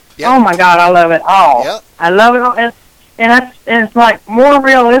villain. Yep. Oh my God, I love it all. Yep. I love it all, and it's like more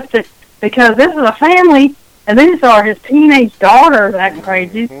realistic, because this is a family, and these are his teenage daughters acting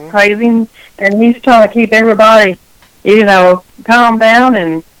crazy, and he's trying to keep everybody, calm down,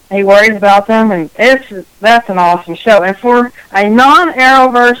 and he worries about them, and that's an awesome show. And for a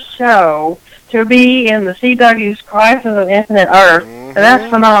non-Arrowverse show to be in the CW's Crisis of Infinite Earth, that's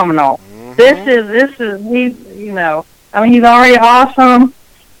phenomenal. This is he's already awesome,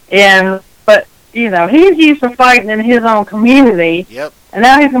 but he's used to fighting in his own community. Yep. And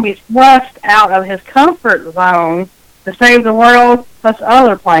now he's going to be thrust out of his comfort zone to save the world plus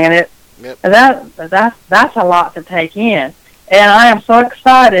other planets. Yep. And that's a lot to take in, and I am so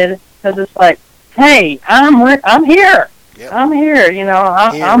excited, because it's like, hey, I'm here. Yep. I'm here.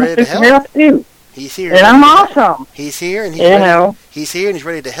 I'm a superhero too. He's here, and I'm awesome. He's here, and he's here, and he's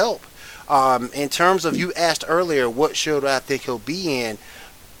ready to help. In terms of, you asked earlier, what show do I think he'll be in?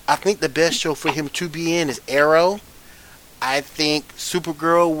 I think the best show for him to be in is Arrow. I think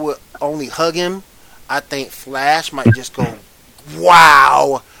Supergirl would only hug him. I think Flash might just go,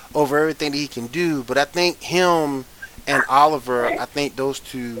 wow, over everything that he can do. But I think him and Oliver, I think those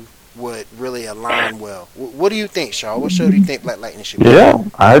two would really align well. What do you think, Shaw? What show do you think Black Lightning should be? Yeah,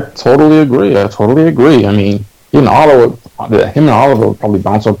 I totally agree. I mean, him and Oliver would probably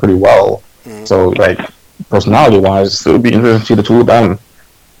bounce up pretty well. Mm-hmm. So, like, personality-wise, it would be interesting to see the two of them.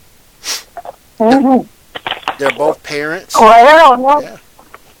 Mm-hmm. They're both parents. Oh, Arrow,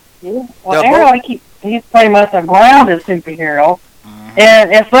 Well, Arrow, he's pretty much a grounded superhero. Mm-hmm.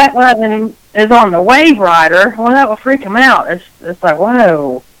 And if Black Lightning is on the Wave Rider, well, that will freak him out. It's like,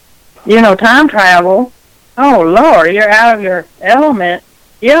 whoa. Time travel. Oh, Lord, you're out of your element.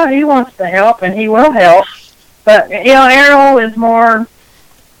 Yeah, he wants to help, and he will help. But, Arrow is more,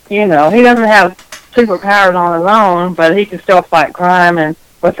 he doesn't have superpowers on his own, but he can still fight crime and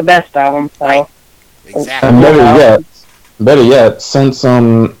with the best of them. So. Right. Exactly. And better yet, since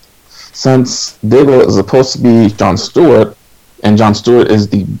Diggle is supposed to be John Stewart, and John Stewart is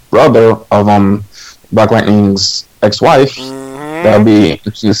the brother of Black Lightning's ex-wife, that would be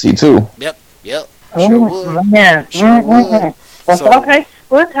interesting to see too. Yep. Sure would. Sure would. Well, okay,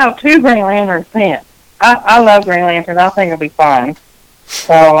 let's have 2 Green Lanterns then. I love Green Lantern. I think it'll be fun.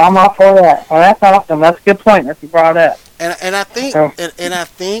 So I'm all for that. Well, that's awesome. That's a good point that you brought up. And I think So- and I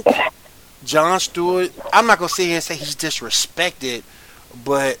think John Stewart. I'm not gonna sit here and say he's disrespected,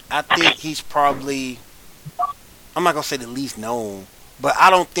 but I think he's probably. I'm not gonna say the least known, but I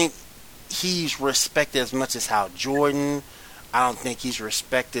don't think he's respected as much as Hal Jordan. I don't think he's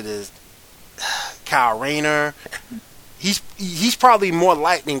respected as Kyle Rayner. He's probably more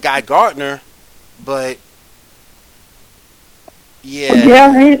liked than Guy Gardner, but yeah.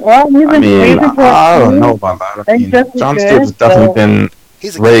 Yeah, he's I been mean, for I don't know about that. I He's mean, definitely John good, Stewart's definitely so- been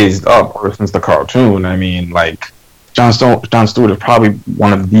He's a raised up ever since the cartoon. I mean, like John Stewart is probably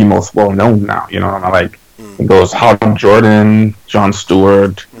one of the most well known now. You know, what I mean? Like it goes Hal Jordan, John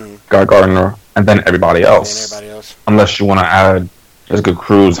Stewart, Guy Gardner, and then everybody and else. everybody else. Unless you want to add Jessica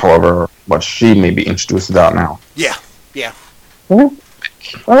Cruz, however, but she may be introduced to that now. Yeah.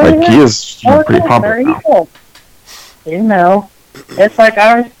 Like he is pretty there popular you now. go. You know, it's like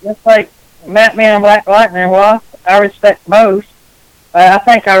Batman and Black Lightning. Well, I respect most, but I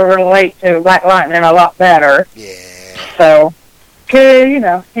think I relate to Black Lightning a lot better. Yeah. So, 'cause, you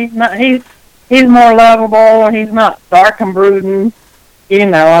know, he's more lovable. He's not dark and brooding. You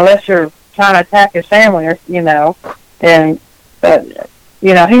know, unless you're trying to attack his family, or but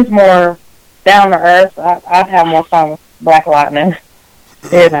you know, he's more down to earth. I'd have more fun with Black Lightning.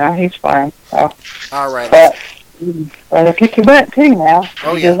 You know, he's fine. So, All right. but they'll kick your butt too now.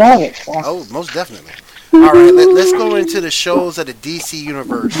 Oh, You yeah. deserve it. So. Oh, most definitely. All right, let's go into the shows of the DC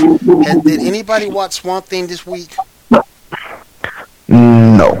universe. Did anybody watch Swamp Thing this week?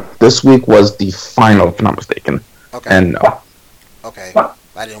 No, this week was the final, if I'm not mistaken. Okay. And no. Okay.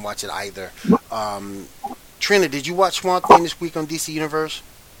 I didn't watch it either. Trina, did you watch Swamp Thing this week on DC Universe?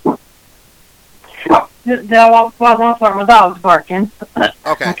 Did I walk my dog's barking? My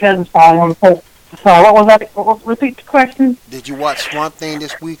Okay. cousin's falling on the porch. Sorry, what was that? Repeat the question. Did you watch Swamp Thing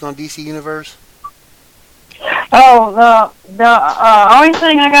this week on DC Universe? Oh, the only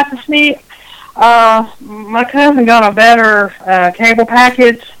thing I got to see, my cousin got a better cable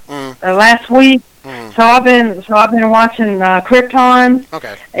package last week, so I've been watching Krypton,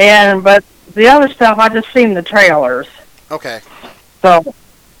 Okay. but the other stuff I just seen the trailers. Okay. So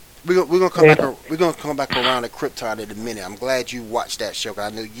We're gonna come back. We're gonna come back around to Krypton in a minute. I'm glad you watched that show.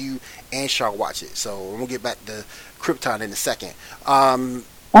 'Cause I know you and Shaw watch it. So we're gonna get back to Krypton in a second.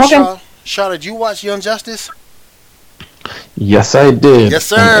 Okay. Shaw, did you watch Young Justice? Yes, I did.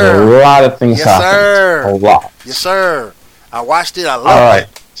 Yes, And sir. a lot of things Yes, happened. sir. A lot. Yes, sir. I watched it. I All loved right.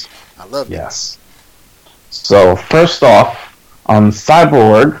 it. I loved it. Yes. So first off,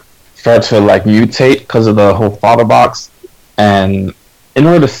 Cyborg started to mutate because of the whole father box, and in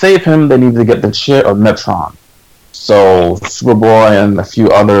order to save him, they needed to get the chair of Metron. So Superboy and a few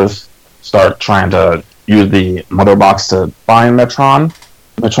others start trying to use the mother box to find Metron.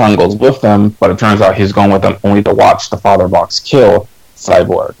 Metron goes with them, but it turns out he's going with them only to watch the father box kill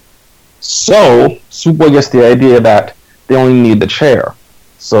Cyborg. So Superboy gets the idea that they only need the chair.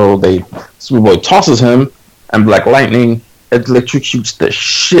 So Superboy tosses him, and Black Lightning electrocutes the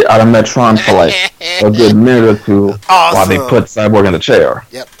shit out of Metron for a good minute or two while they put Cyborg in the chair.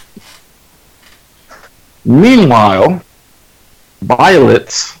 Yep. Meanwhile,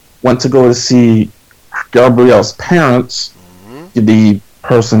 Violet went to go to see Gabrielle's parents, the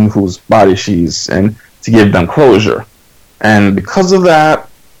person whose body she's in, to give them closure. And because of that,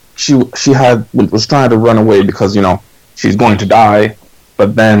 she was trying to run away because, she's going to die.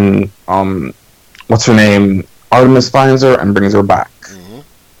 But then, what's her name? Artemis finds her and brings her back.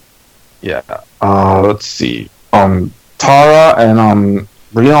 Yeah. Let's see. Tara and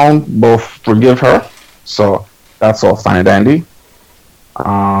Brion both forgive her, so that's all fine and dandy.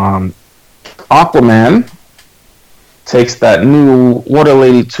 Aquaman takes that new water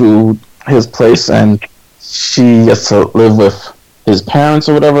lady to his place, and she gets to live with his parents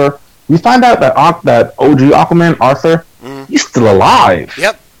or whatever. We find out that that OG Aquaman, Arthur, he's still alive.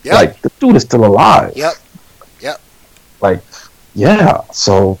 Yep. Like, the dude is still alive. Yep. Like, yeah,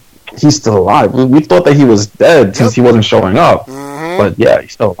 so he's still alive. We thought that he was dead since he wasn't showing up. But yeah,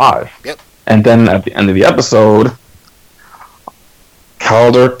 he's still alive. Yep. And then at the end of the episode,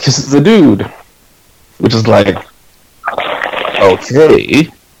 Calder kisses the dude, which is like, okay.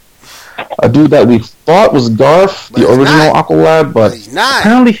 A dude that we thought was Garth, the original Aqualad, but he's not.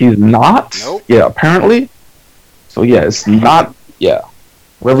 Apparently he's not. Nope. Yeah, apparently. So yeah, it's not, yeah.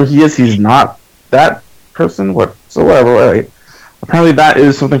 Whoever he is, he's not that person, whatsoever, right? Apparently that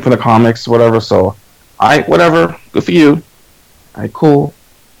is something for the comics, whatever, so, whatever, good for you. Alright, cool.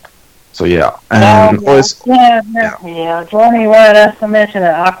 So yeah, and always yeah. Johnny wanted us to mention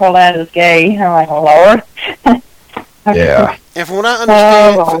that Aqualad is gay. I'm like, oh Lord. yeah. And from what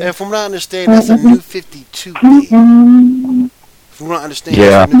I understand, that's a new 52 gig. From what I understand,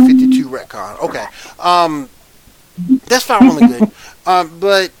 that's a new 52 retcon. Okay, that's fine, really good.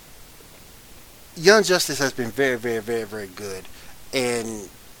 But Young Justice has been very, very, very, very good. And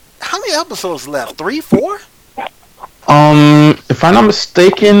how many episodes left? 3, 4? If I'm not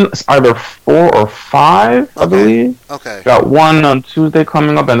mistaken, it's either 4 or 5, I believe. Okay. Got 1 on Tuesday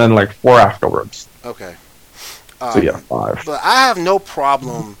coming up, and then like 4 afterwards. Okay. So yeah, 5. But I have no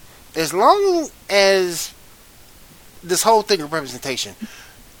problem as long as this whole thing of representation,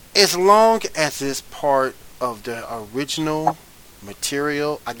 as long as it's part of the original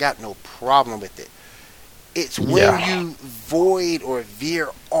material, I got no problem with it. It's when you void or veer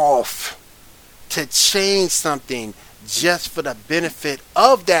off to change something just for the benefit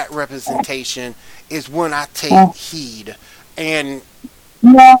of that representation is when I take heed. And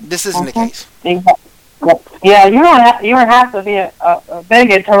this isn't the case. Yeah, you don't have to be a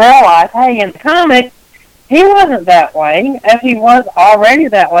bigot to realize, hey, in the comic, he wasn't that way. If he was already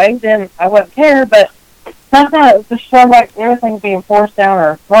that way, then I wouldn't care. But sometimes it just feels like everything's being forced down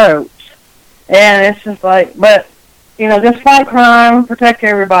our throats. And it's just like, but, just fight crime, protect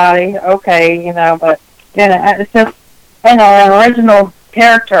everybody, okay, but, it's just, an original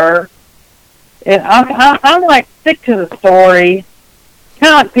character. I'm like, stick to the story.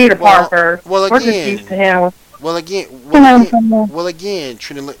 Kind of like Peter Parker. Well, we're just used to him. Well, again,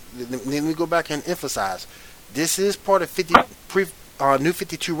 Trina, let me go back and emphasize. This is part of New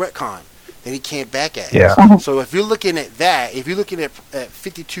 52 retcon that he can't back at. Yeah. So if you're looking at that, if you're looking at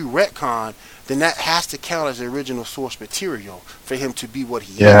 52 retcon, then that has to count as the original source material for him to be what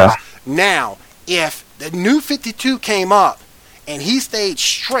he is. Now, if the New 52 came up and he stayed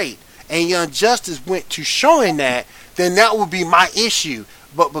straight and Young Justice went to showing that, then that would be my issue.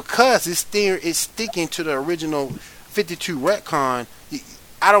 But because it's sticking to the original 52 retcon,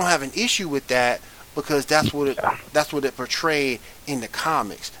 I don't have an issue with that because that's what it portrayed in the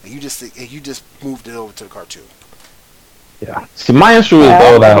comics. And you just moved it over to the cartoon. Yeah. See, my issue is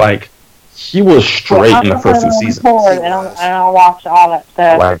though that like he was straight in the first 2 seasons. And I'll watch all that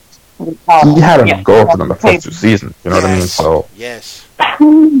stuff. Like he had a goal for them the first 2 seasons. You know what I mean? So yes,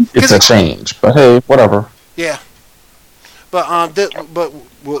 it's a change. But hey, whatever. Yeah. But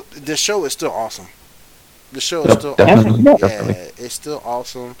the show is still awesome. The show is still awesome. Yeah, it's still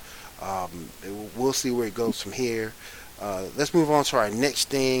awesome. We'll see where it goes from here. Let's move on to our next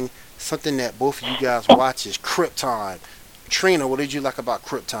thing. Something that both of you guys watch is Krypton. Trina, what did you like about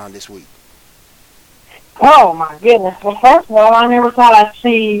Krypton this week? Oh my goodness! Well, first of all, I never thought I'd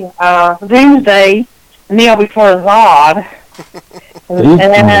see Doomsday kneel before Zod.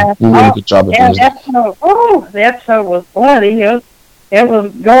 Good job the episode was bloody. It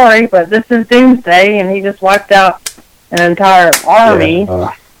was gory, but this is Doomsday, and he just wiped out an entire army.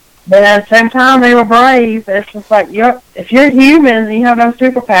 But at the same time, they were brave. It's just like, if you're human and you have no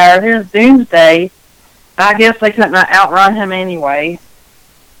superpowers, here's Doomsday. I guess they couldn't outrun him anyway.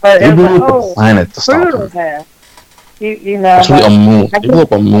 But it was planet to stop brutal. him. Actually, a moon. They blew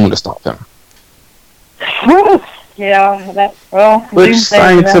up a moon to stop him. Yeah, which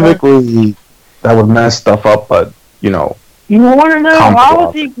scientifically that would mess stuff up, but you want to know why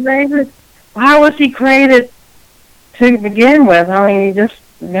was he created? Why was he created to begin with? I mean, he just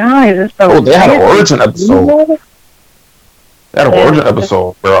they had an origin episode. They had an origin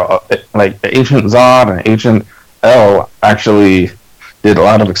episode where like Agent Zod and Agent L actually did a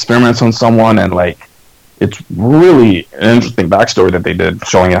lot of experiments on someone, and like it's really an interesting backstory that they did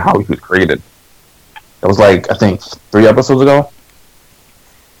showing how he was created. It was like, I think, 3 episodes ago.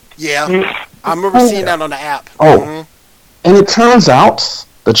 Yeah, I remember seeing that on the app. Oh, and it turns out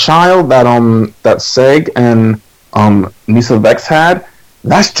the child that Seg and Nisa Vex had,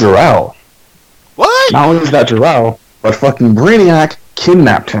 that's Jor-El. What? Not only is that Jor-El, but fucking Brainiac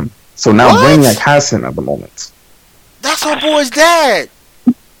kidnapped him. So now Brainiac has him at the moment. That's our boy's dad.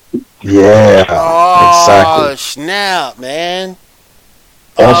 Yeah, exactly. Oh, snap, man.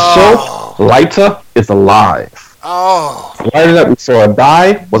 Also, Lyta is alive. Oh. Lyta that we saw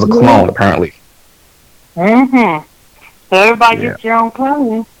die was a clone, apparently. Mm-hmm. So everybody gets your own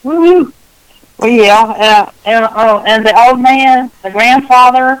clone. Woo-hoo. Well, yeah. And the old man, the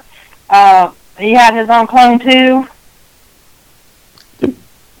grandfather, he had his own clone, too? It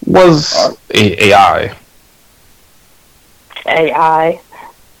was AI. AI.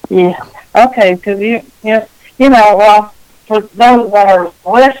 Yeah. Okay, because, well, for those that are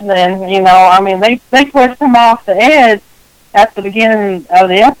listening, I mean, they pushed him off the edge at the beginning of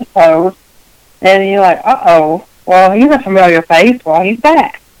the episode, and you're like, uh-oh, well, he's a familiar face. Well, he's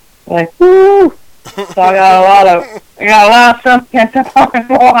back. Like, woo! So I got a lot of stuff to catch up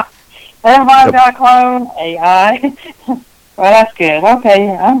on. Everybody's got a clone, AI. Well, that's good. Okay,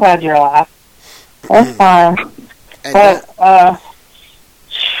 I'm glad you're alive. That's fine. But,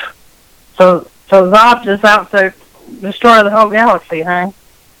 so Zop is out to destroy the whole galaxy, huh?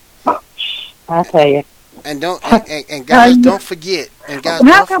 I tell you. And guys, don't forget. And guys,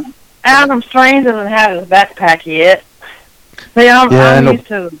 how come Adam Strange doesn't have his backpack yet? See, I'm used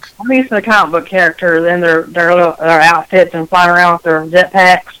to the comic book characters and their outfits and flying around with their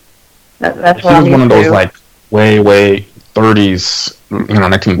jetpacks. That's what I'm used to. He was one of those like way 30s,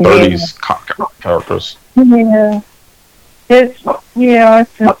 1930s characters. Yeah, it's just, he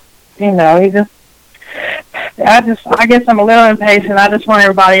just. I guess I'm a little impatient. I just want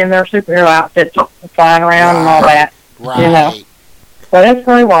everybody in their superhero outfits flying around and all that. Right. But it's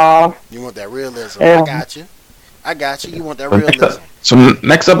pretty wild. You want that realism. Yeah. I got you. You want that realism. So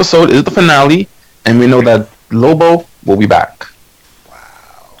next episode is the finale, and we know that Lobo will be back.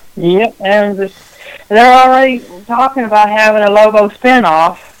 Wow. Yep, and they're already talking about having a Lobo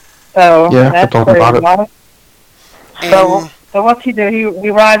spinoff. So that's talking about it. So what's he do? He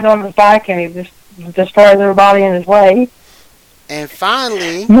rides on his bike and he just destroys everybody in his way. And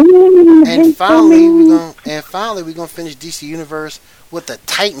finally, we're gonna finish DC Universe with the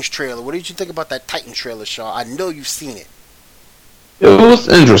Titans trailer. What did you think about that Titans trailer, Shaw? I know you've seen it. It was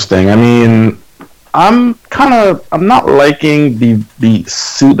interesting. I mean, I'm not liking the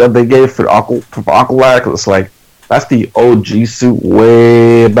suit that they gave for Aqualad. It's like that's the OG suit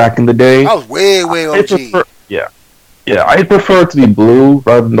way back in the day. I was way OG. Yeah, I prefer it to be blue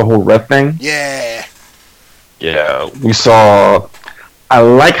rather than the whole red thing. Yeah. Yeah, we saw. I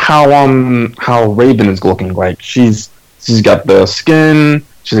like how Raven is looking. Like she's got the skin,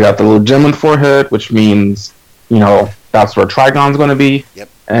 she's got the little gem on forehead, which means that's where Trigon's going to be. Yep.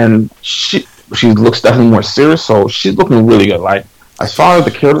 And she looks definitely more serious, so she's looking really good. Like as far as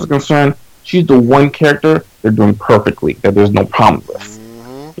the characters are concerned, she's the one character they're doing perfectly that there's no problem with.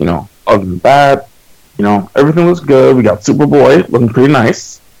 Mm-hmm. Other than that, everything looks good. We got Superboy looking pretty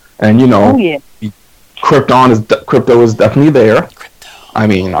nice, and Crypto is definitely there. Crypto. I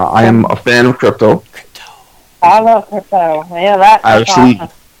mean, I am a fan of Crypto. I love Crypto. Yeah, that's awesome.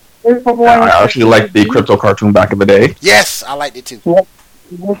 I actually liked the Crypto cartoon back in the day. Yes, I liked it too. Yep.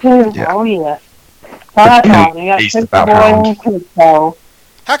 Me too. Yeah. Oh yeah. So that's awesome. You got Superboy and Crypto.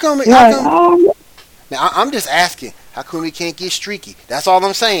 How come? Now I'm just asking. How come we can't get Streaky? That's all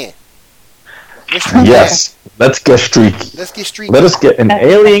I'm saying. Yes, let's get Streaky. Let us get an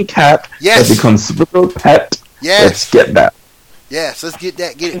alien cat that becomes Supergirl's pet. Yes. Let's get that. Yes, let's get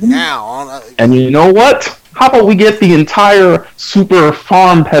that. Get it now. And you know what? How about we get the entire super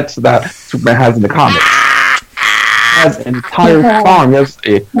farm pets that Superman has in the comics? He has an entire farm. He has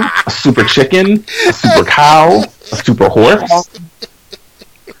a super chicken, a super cow, a super horse.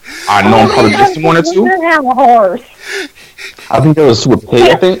 I know I'm probably missing one or two. He did have a horse. I think there was a super pig,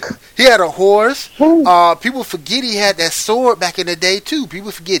 I think. He had a horse. People forget he had that sword back in the day too.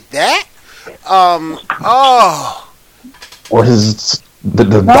 People forget that. Or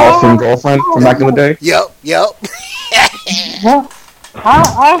the dolphin girlfriend from back in the day. Yep.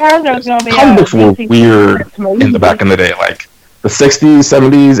 I heard there was going to be comic books were weird in the back in the day, like the 60s,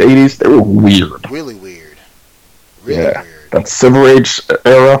 70s, 80s. They were weird. Really weird. Weird. That Silver Age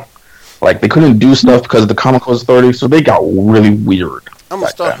era. Like they couldn't do stuff because the comic was 30, so they got really weird. I'm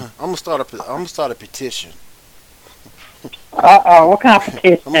gonna start a petition. What kind of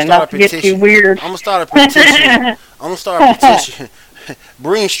petition? Not to get too weird. I'm gonna start a petition.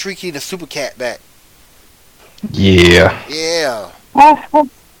 Bring Streaky the Super Cat back. Yeah. Yeah. We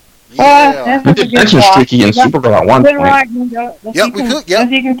did mention Streaky and Supergirl at one point. Yep, we could. Yep.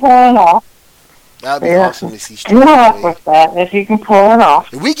 If you can pull it off. That'd be awesome to see Streaky. Good luck with that. If you can pull it off.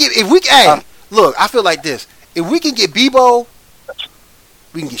 Hey, look, I feel like this. If we can get Bebo,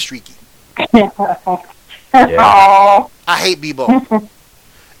 we can get Streaky. Oh. I hate Bebo.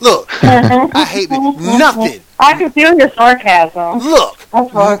 Look, I hate nothing. I can feel your sarcasm. Look,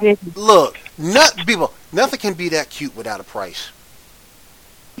 That's what I did. Look, Bebo, nothing can be that cute without a price.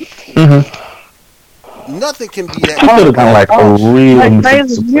 Mm-hmm. Nothing can be that. I could have done like a real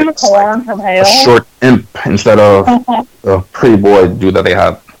crazy unicorn from hell. A short imp instead of the pretty boy dude that they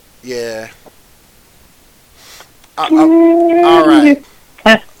had. Yeah. All right.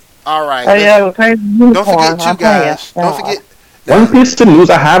 All right. Oh, yeah, crazy unicorn. Don't forget, too, guys. Don't forget. One piece of news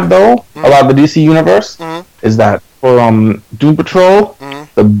I have though about the DC universe is that for Doom Patrol,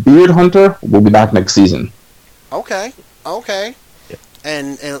 the Beard Hunter will be back next season. Okay. Okay. Yeah.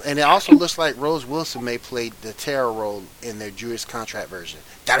 And it also looks like Rose Wilson may play the Terror role in their Jewish contract version.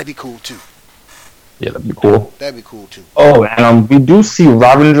 That'd be cool too. Yeah, that'd be cool. That'd be cool too. Oh, and we do see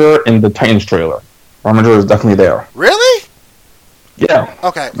Ravager in the Titans trailer. Ravager is definitely there. Really? Yeah.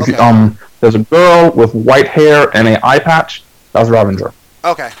 Okay. Okay. There's a girl with white hair and an eye patch. That's Ravager.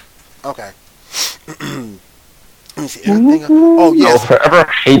 Okay. Okay. Let me see. Everything. Oh yes. I'll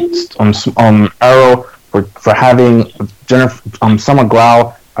forever hate Arrow for having Jennifer Summer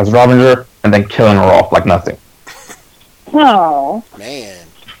Glau as Ravager and then killing her off like nothing. Oh. Man.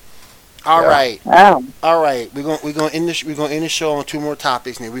 All right. Oh. All right. We're gonna end the show on two more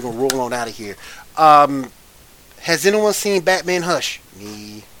topics, and then we're gonna roll on out of here. Has anyone seen Batman Hush?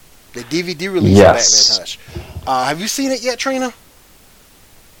 Me. The DVD release of Batman Hush. Have you seen it yet, Trina?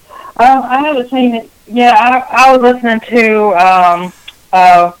 I haven't seen it. Yeah, I was listening to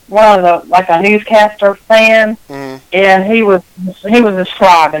one of the like a newscaster fan, and he was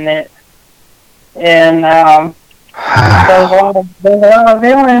describing it, and there's a lot of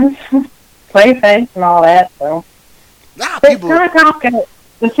villains, Clayface and all that. So it's kind of complicated.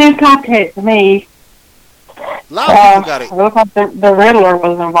 It seems complicated to me. A lot of people got it. It looks like the Riddler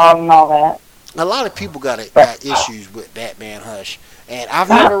was involved in all that. A lot of people got issues with Batman Hush, and I've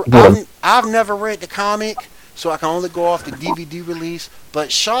never read the comic, so I can only go off the DVD release.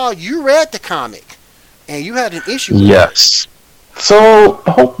 But Shaw, you read the comic, and you had an issue with it. Yes. So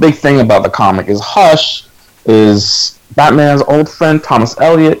the whole big thing about the comic is Hush is Batman's old friend Thomas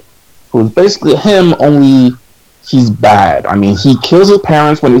Elliot, who's basically him, only he's bad. I mean, he kills his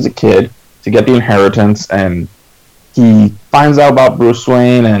parents when he's a kid to get the inheritance, and he finds out about Bruce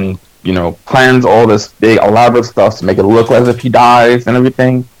Wayne and, you know, plans all this big elaborate stuff to make it look as if he dies and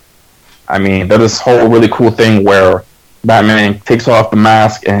everything. I mean, there's this whole really cool thing where Batman takes off the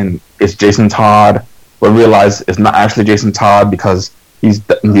mask and it's Jason Todd, but realize it's not actually Jason Todd because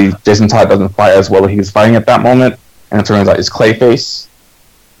Jason Todd doesn't fight as well as he was fighting at that moment, and it turns out it's Clayface.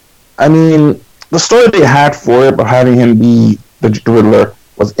 I mean, the story they had for it, but having him be the Riddler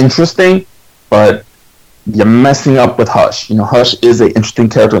was interesting, but you're messing up with Hush. You know, Hush is an interesting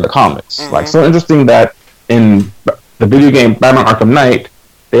character in the comics. Mm-hmm. Like, so interesting that in the video game Batman Arkham Knight,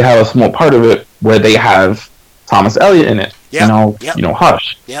 they have a small part of it where they have Thomas Elliot in it. Yep. You know,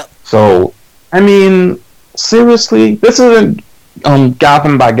 Hush. Yep. So, I mean, seriously, this isn't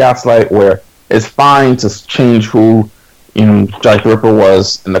Gotham by Gaslight where it's fine to change who, you know, Jack the Ripper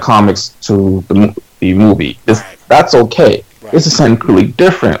was in the comics to the movie. That's okay. Right. This is something completely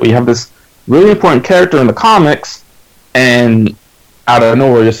different. We have this really important character in the comics, and out of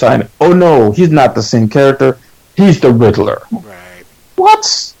nowhere you're saying, oh no, he's not the same character, he's the Riddler. Right.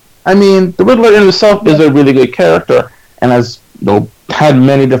 What? I mean, the Riddler in himself is a really good character, and has, you know, had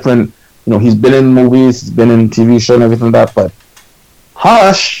many different, you know, he's been in movies, he's been in TV shows and everything like that, but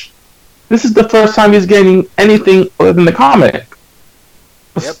Hush, this is the first time he's getting anything other than the comic.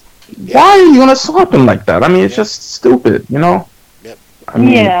 Yep. Why are you gonna swap him like that? I mean, it's just stupid, you know? Yep. I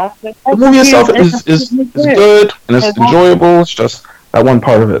mean, the movie itself is good, and it's enjoyable, it's just that one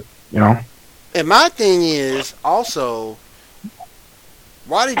part of it, you know? And my thing is, also,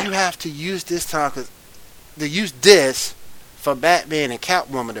 why did you have to use this time, for Batman and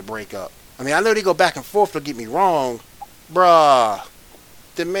Catwoman to break up? I mean, I know they go back and forth, don't get me wrong, bruh.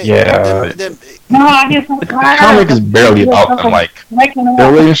 The comic is barely about them. Like,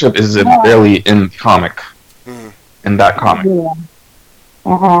 their relationship is barely in the comic. Mm-hmm. In that comic. Yeah.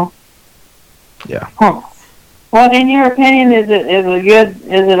 Yeah. Huh. Well, in your opinion, is it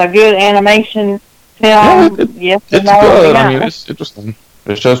a good animation film? Yeah, it's good. I mean, it's interesting.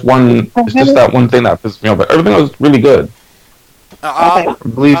 It's just that one thing that pisses me off, but everything was really good. I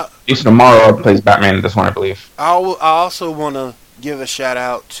believe Jason Momoa plays Batman in this one, I believe. I also want to give a shout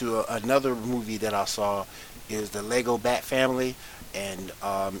out to another movie that I saw, is the Lego Bat Family, and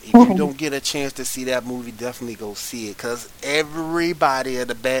if you don't get a chance to see that movie, definitely go see it, because everybody of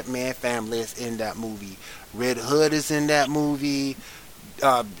the Batman family is in that movie. Red Hood is in that movie.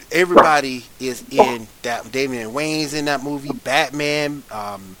 Everybody is in that. Damian Wayne's in that movie. Batman.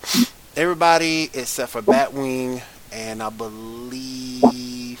 Everybody except for Batwing, and I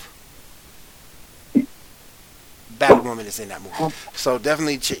believe Batwoman is in that movie. So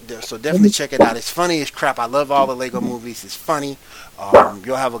definitely check it out. It's funny as crap. I love all the Lego movies. It's funny.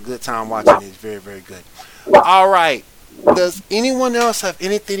 You'll have a good time watching it. It's very, very good. All right. Does anyone else have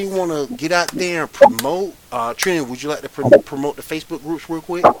anything you want to get out there and promote? Trina, would you like to promote the Facebook groups real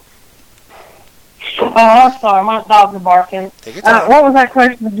quick? Oh, I'm sorry. My dogs are barking. Take your time. What was that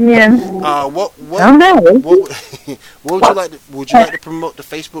question again? What would you like to promote the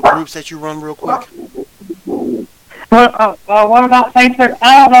Facebook groups that you run real quick? What about Facebook?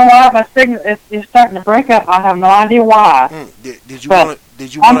 I don't know why my signal is starting to break up. I have no idea why. Did you want to?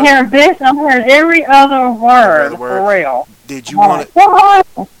 Did you? I'm hearing this. I'm hearing every other word for real. Did you want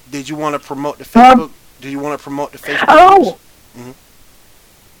to? Did you want to promote the Facebook? Do you want to promote the Facebook? Oh.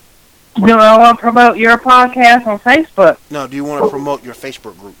 Do I want to promote your podcast on Facebook? No. Do you want to promote your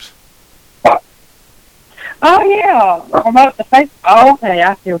Facebook groups? Oh yeah, promote the Facebook. Oh, okay,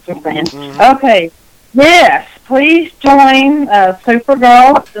 I see what you're saying. Okay. Yes, please join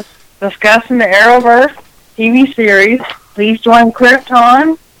Supergirl discussing the Arrowverse TV series. Please join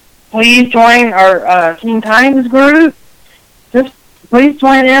Krypton. Please join our Teen Titans group. Just please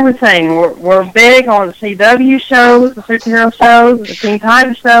join everything. We're big on the CW shows, the superhero shows, the Teen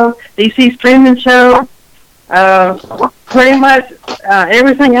Titans show, DC streaming show. Pretty much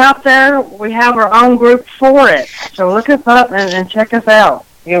everything out there. We have our own group for it. So look us up and check us out.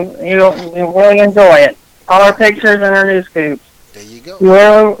 You'll really enjoy it. All our pictures and our news scoops. There you go.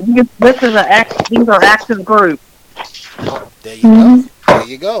 This is these are active groups. There you go. There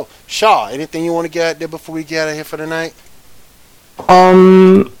you go. Shaw, anything you want to get out there before we get out of here for the night?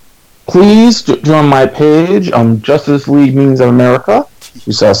 Please join my page on Justice League Memes of America.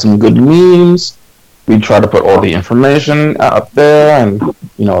 We saw some good memes. We try to put all the information up there and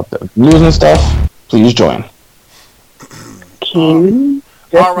the news and stuff. Please join.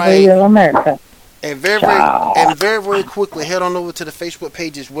 All right. America. And very quickly, head on over to the Facebook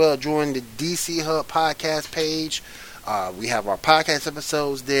page as well. Join the DC Hub podcast page. We have our podcast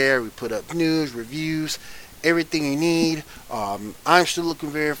episodes there. We put up news, reviews, everything you need. I'm still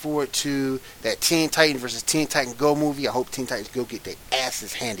looking very forward to that Teen Titan versus Teen Titan Go movie. I hope Teen Titans Go get their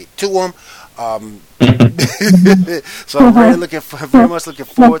asses handed to them. So I'm very much looking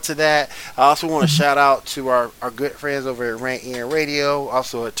forward to that. I also want to shout out to our good friends over at Rant Ian Radio,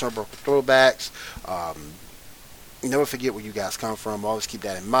 also at Turbo Throwbacks. Never forget where you guys come from. Always keep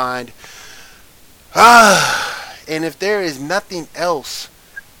that in mind. And if there is nothing else,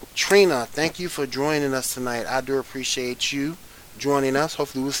 Trina, thank you for joining us tonight. I do appreciate you joining us.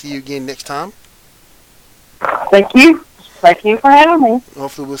 Hopefully we'll see you again next time. Thank you. Thank you for having me.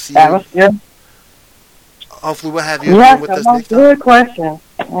 Hopefully we'll see that was good. Hopefully we'll have you again with us next time. Good question.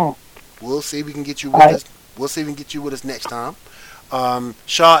 We'll see if we can get you with us. We'll see if we can get you with us next time.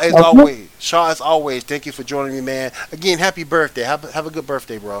 Shaw, as always, thank you for joining me, man. Again, happy birthday. Have a good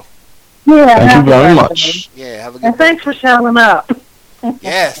birthday, bro. Yeah, thank you very much. Yeah, have a good and thanks for showing up.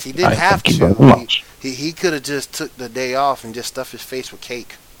 Yes, he didn't have to. He could have just took the day off and just stuffed his face with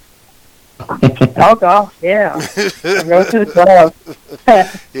cake. Oh gosh, yeah. Go to the club.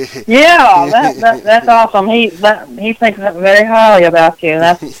 Yeah, that's awesome. He thinks very highly about you.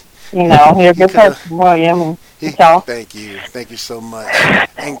 That's you're a good person, William. Thank you so much.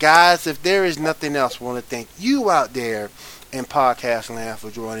 And guys, if there is nothing else, I want to thank you out there in podcast land for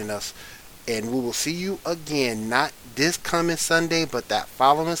joining us. And we will see you again, not this coming Sunday, but that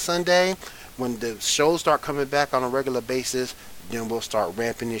following Sunday, when the shows start coming back on a regular basis. Then we'll start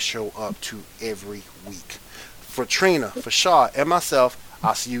ramping this show up to every week. For Trina, for Shaw, and myself,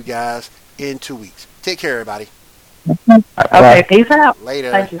 I'll see you guys in 2 weeks. Take care, everybody. Okay, peace out.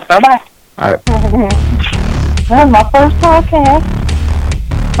 Later. Thank you. Bye-bye. All right. Well, my first podcast.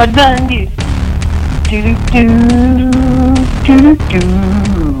 What done you? Do-do-do.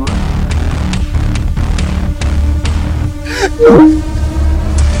 Do-do-do.